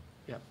question.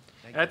 Yeah.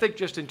 And I think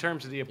just in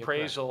terms of the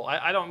appraisal,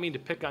 I don't mean to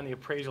pick on the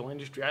appraisal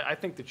industry. I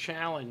think the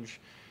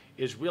challenge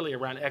is really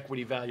around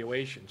equity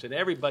valuations. And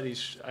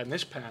everybody's on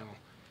this panel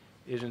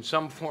is in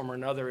some form or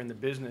another in the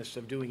business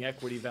of doing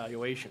equity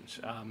valuations.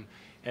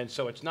 And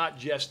so it's not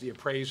just the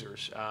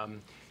appraisers.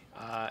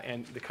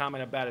 And the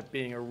comment about it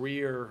being a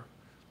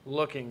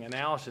rear-looking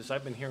analysis,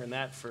 I've been hearing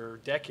that for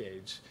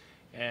decades.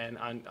 And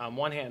on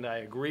one hand, I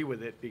agree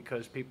with it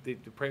because the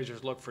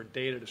appraisers look for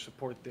data to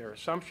support their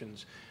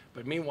assumptions.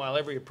 But meanwhile,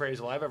 every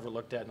appraisal I've ever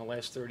looked at in the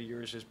last 30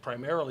 years is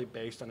primarily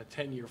based on a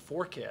 10-year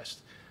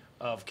forecast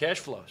of cash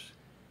flows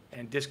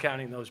and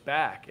discounting those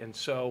back. And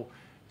so,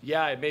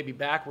 yeah, it may be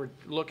backward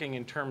looking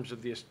in terms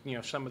of the,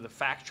 some of the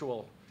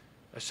factual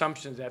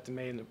assumptions that have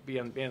to be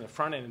on the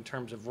front end in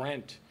terms of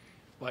rent.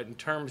 But in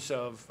terms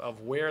of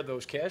where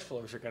those cash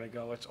flows are going to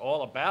go, it's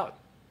all about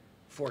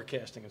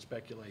forecasting and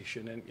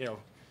speculation. And,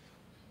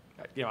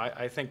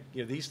 I think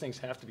these things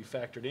have to be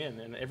factored in,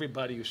 and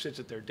everybody who sits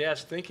at their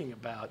desk thinking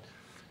about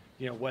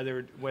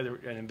whether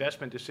an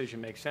investment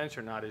decision makes sense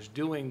or not is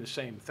doing the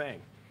same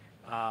thing.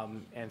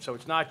 And so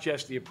it's not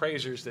just the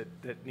appraisers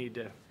that need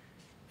to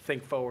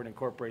think forward and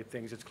incorporate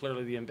things. It's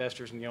clearly the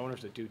investors and the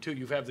owners that do too.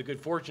 You have the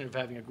good fortune of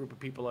having a group of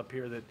people up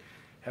here that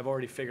have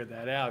already figured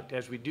that out.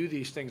 As we do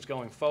these things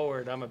going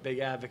forward, I'm a big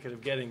advocate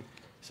of getting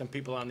some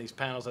people on these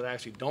panels that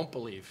actually don't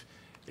believe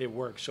it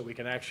works, so we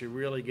can actually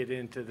really get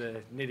into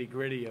the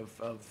nitty-gritty of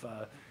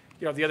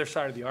the other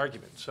side of the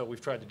argument. So we've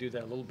tried to do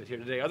that a little bit here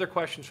today. Other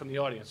questions from the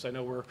audience? I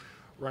know we're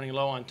running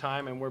low on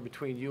time, and we're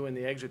between you and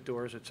the exit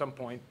doors at some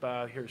point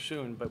here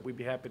soon, but we'd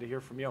be happy to hear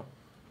from you.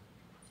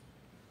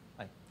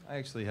 Hi. I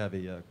actually have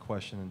a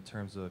question in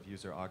terms of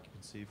user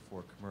occupancy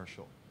for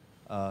commercial.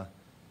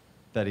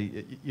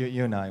 Theddi,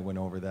 you and I went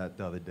over that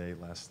the other day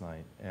last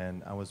night,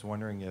 and I was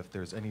wondering if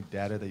there's any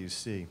data that you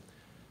see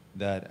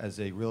that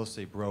as a real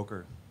estate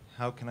broker,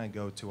 how can I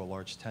go to a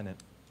large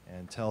tenant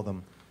and tell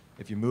them,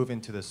 if you move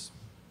into this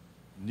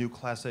new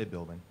Class A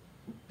building,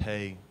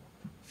 pay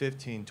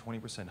 15,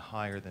 20%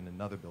 higher than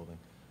another building,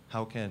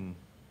 how can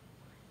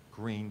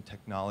green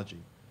technology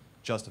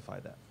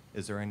justify that?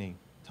 Is there any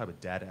type of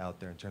data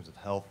out there in terms of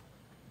health,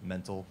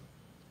 mental,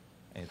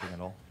 anything at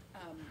all?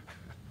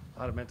 A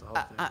lot of mental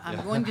health things.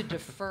 I'm going to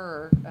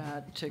defer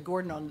to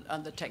Gordon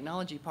on the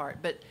technology part,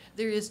 but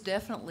there is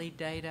definitely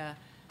data.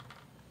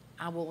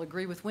 I will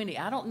agree with Wendy.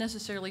 I don't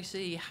necessarily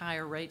see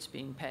higher rates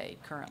being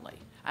paid currently.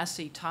 I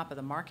see top of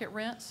the market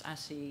rents. I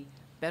see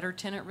better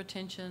tenant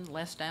retention,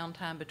 less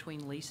downtime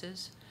between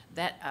leases,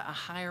 a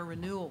higher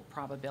renewal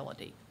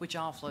probability, which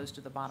all flows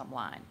to the bottom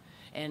line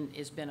and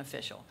is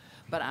beneficial.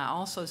 But I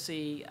also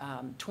see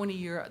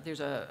 20-year, there's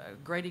a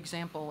great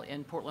example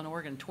in Portland,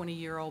 Oregon,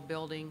 20-year-old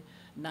building,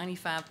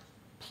 95+%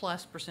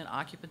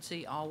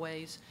 occupancy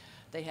always.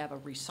 They have a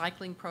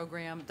recycling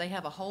program. They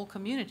have a whole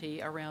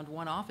community around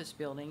one office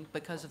building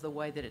because of the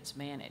way that it's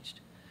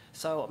managed.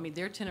 So, I mean,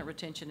 their tenant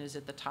retention is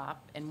at the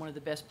top and one of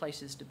the best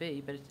places to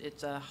be, but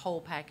it's a whole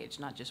package,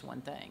 not just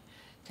one thing.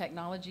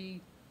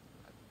 Technology,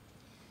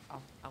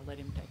 I'll let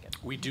him take it.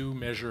 We do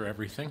measure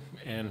everything,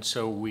 and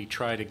so we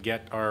try to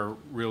get our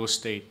real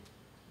estate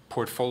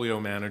portfolio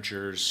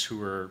managers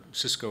who are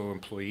Cisco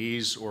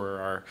employees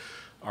or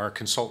our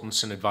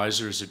consultants and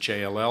advisors at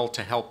JLL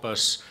to help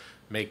us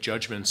make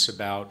judgments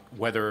about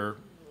whether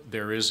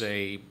there is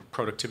a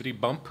productivity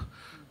bump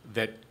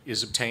that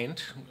is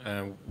obtained.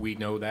 We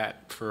know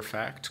that for a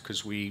fact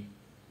because we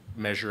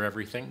measure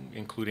everything,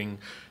 including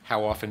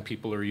how often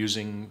people are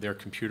using their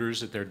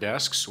computers at their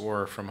desks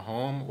or from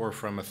home or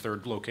from a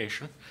third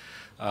location.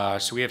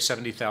 So we have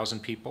 70,000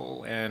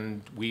 people,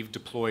 and we've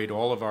deployed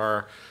all of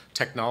our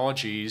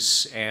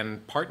technologies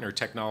and partner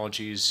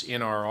technologies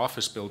in our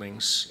office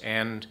buildings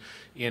and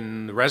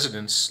in the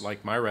residence,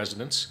 like my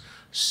residence,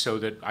 so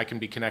that I can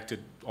be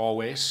connected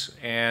always.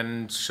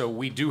 And so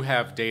we do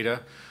have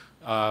data.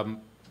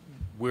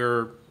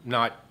 We're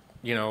not,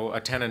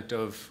 a tenant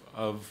of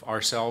of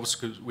ourselves,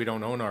 because we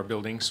don't own our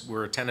buildings,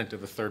 we're a tenant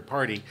of a third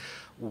party.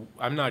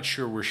 I'm not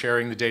sure we're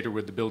sharing the data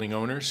with the building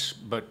owners,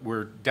 but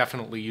we're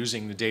definitely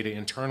using the data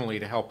internally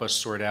to help us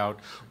sort out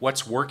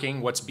what's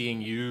working, what's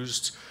being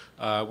used.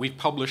 We've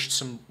published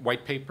some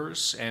white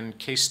papers and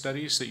case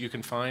studies that you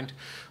can find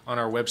on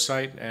our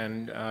website,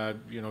 and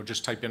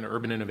just type in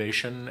urban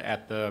innovation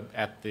at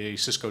the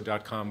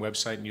Cisco.com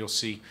website, and you'll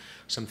see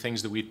some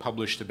things that we've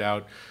published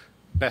about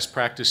best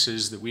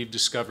practices that we've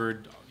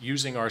discovered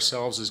using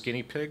ourselves as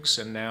guinea pigs,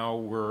 and now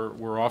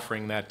we're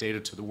offering that data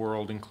to the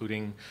world,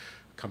 including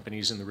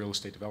companies in the real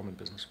estate development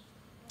business.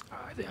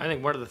 I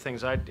think one of the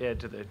things I'd add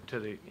to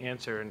the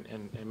answer,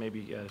 and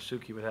maybe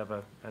Suki would have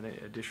an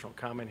additional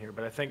comment here,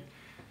 but I think,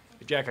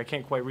 Jack, I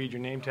can't quite read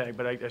your name tag,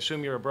 but I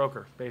assume you're a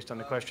broker based on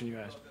the question you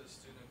asked.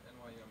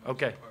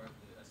 Okay.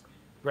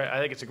 Right. I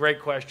think it's a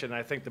great question.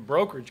 I think the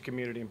brokerage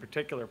community in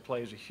particular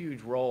plays a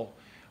huge role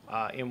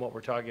in what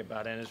we're talking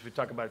about. And as we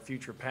talk about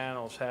future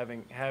panels,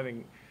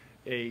 having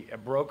a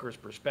broker's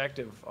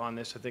perspective on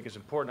this, I think is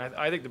important.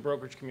 I think the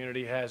brokerage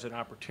community has an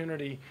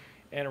opportunity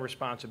and a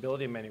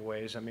responsibility in many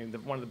ways. I mean,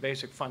 one of the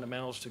basic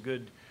fundamentals to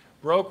good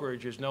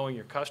brokerage is knowing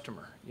your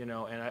customer, and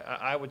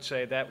I would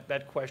say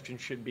that question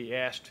should be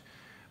asked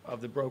of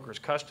the broker's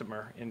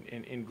customer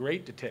in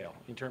great detail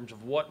in terms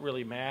of what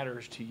really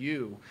matters to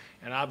you.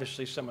 And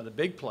obviously some of the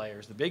big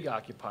players, the big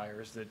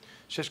occupiers, that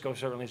Cisco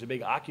certainly is a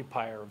big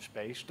occupier of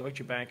space,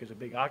 Deutsche Bank is a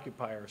big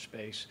occupier of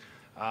space,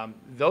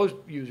 those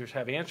users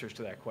have answers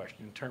to that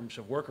question in terms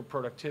of worker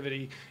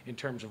productivity, in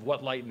terms of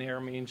what light and air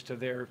means to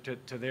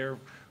their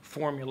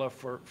formula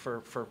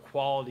for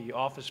quality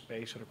office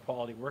space and a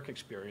quality work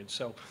experience.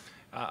 So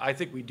I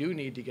think we do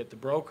need to get the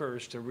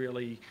brokers to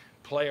really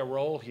play a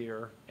role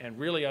here and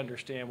really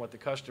understand what the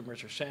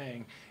customers are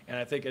saying. And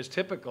I think as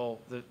typical,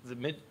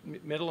 the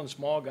middle and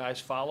small guys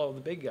follow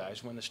the big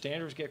guys. When the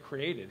standards get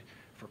created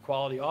for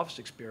quality office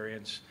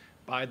experience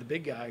by the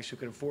big guys who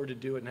can afford to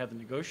do it and have the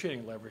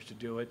negotiating leverage to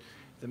do it,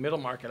 the middle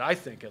market, I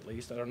think at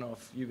least, I don't know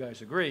if you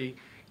guys agree,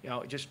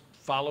 it just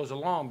follows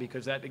along,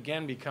 because that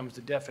again becomes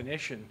the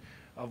definition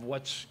of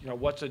what's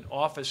an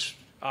office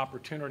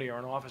opportunity or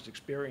an office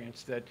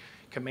experience that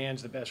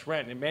commands the best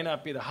rent. And it may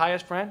not be the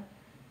highest rent,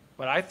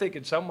 but I think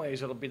in some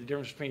ways it'll be the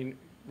difference between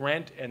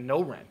rent and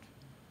no rent,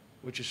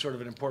 which is sort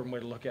of an important way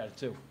to look at it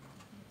too.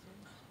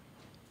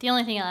 The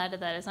only thing I'll add to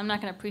that is I'm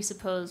not going to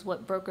presuppose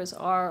what brokers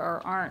are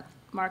or aren't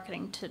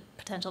marketing to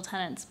potential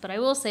tenants, but I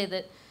will say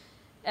that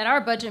at our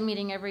budget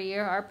meeting every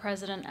year, our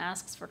president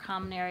asks for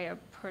common area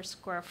per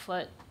square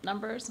foot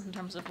numbers in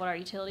terms of what our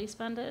utility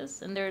spend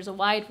is, and there's a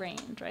wide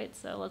range, right?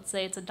 So let's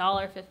say it's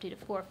 $1.50 to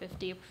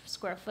 $4.50 per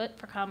square foot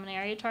for common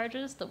area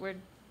charges.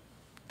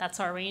 That's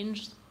our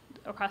range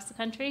across the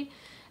country,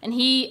 and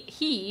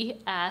he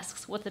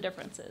asks what the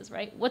difference is,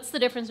 right? What's the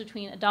difference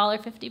between a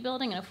 $1.50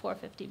 building and a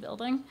 $4.50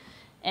 building?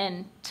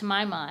 And to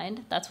my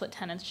mind, that's what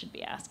tenants should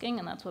be asking,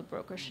 and that's what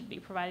brokers should be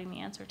providing the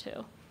answer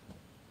to.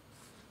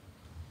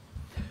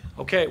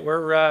 Okay,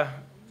 we're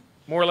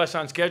more or less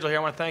on schedule here.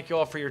 I want to thank you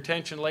all for your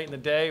attention late in the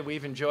day.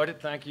 We've enjoyed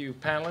it. Thank you,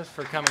 panelists,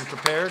 for coming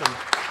prepared, and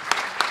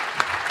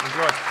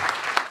enjoy.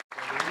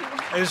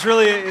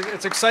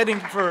 It's exciting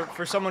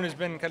for someone who's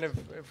been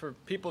for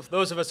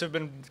those of us who've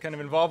been kind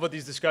of involved with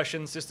these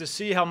discussions, just to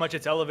see how much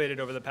it's elevated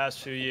over the past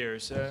few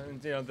years.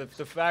 The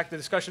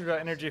discussions about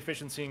energy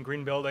efficiency and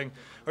green building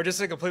are just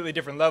a completely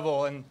different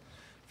level. And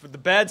for the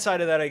bad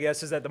side of that, I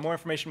guess, is that the more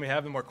information we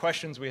have, the more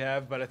questions we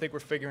have, but I think we're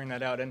figuring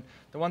that out. And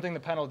the one thing the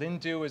panel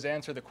didn't do is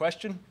answer the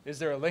question, is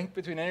there a link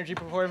between energy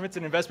performance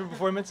and investment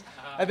performance?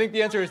 I think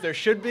the answer is there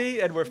should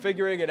be, and we're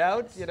figuring it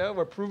out.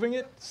 We're proving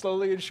it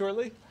slowly and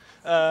surely.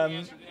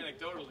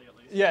 Anecdotally, at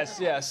least. Yes,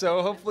 yeah.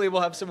 So hopefully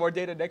we'll have some more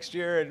data next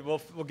year, and we'll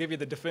give you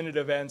the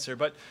definitive answer.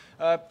 But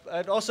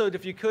I'd also,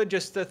 if you could,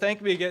 just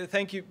thank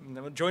you.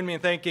 Join me in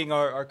thanking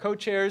our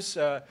co-chairs,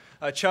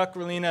 Chuck,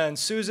 Relina, and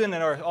Susan,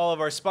 and all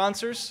of our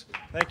sponsors.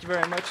 Thank you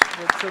very much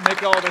for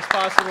making all this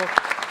possible.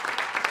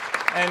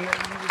 And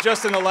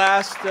just in the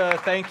last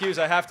thank yous,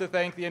 I have to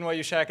thank the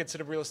NYU Shack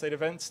Center Real Estate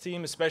Events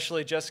team,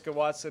 especially Jessica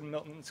Watson,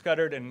 Milton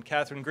Scudder, and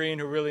Catherine Green,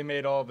 who really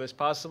made all of this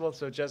possible.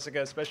 So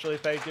Jessica, especially,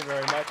 thank you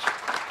very much.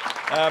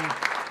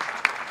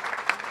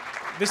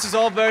 This is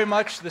all very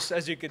much,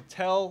 as you could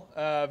tell,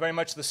 very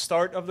much the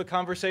start of the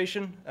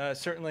conversation,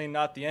 certainly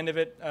not the end of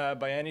it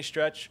by any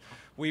stretch.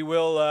 We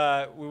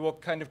will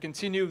kind of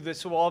continue.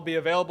 This will all be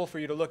available for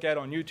you to look at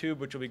on YouTube,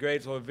 which will be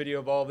great. We'll have video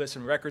of all this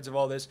and records of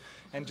all this.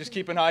 And just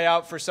keep an eye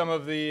out for some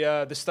of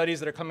the studies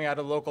that are coming out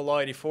of local Law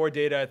 84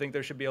 data. I think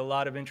there should be a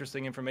lot of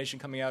interesting information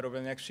coming out over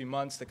the next few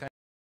months to kind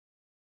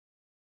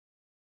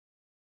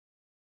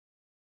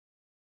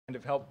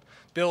of help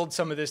build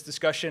some of this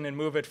discussion and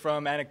move it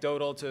from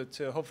anecdotal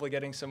to hopefully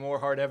getting some more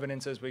hard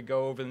evidence as we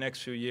go over the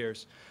next few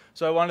years.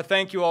 So I want to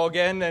thank you all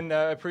again, and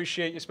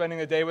appreciate you spending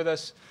the day with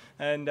us,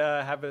 and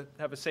have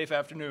a safe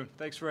afternoon.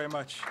 Thanks very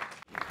much.